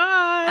 Thank you.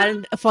 Bye.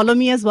 And follow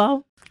me as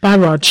well. Bye,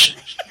 Raj.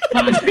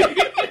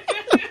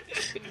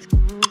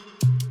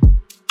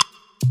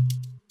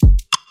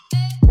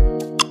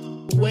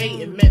 The way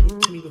it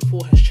meant to me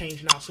before has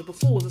changed now. So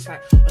before it was just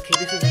like,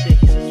 okay, this is a day,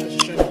 he's supposed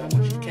to show me how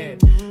much he cared.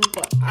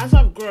 But as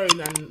I've grown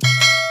and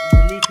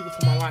removed people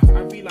from my life, I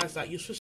realised that you're supposed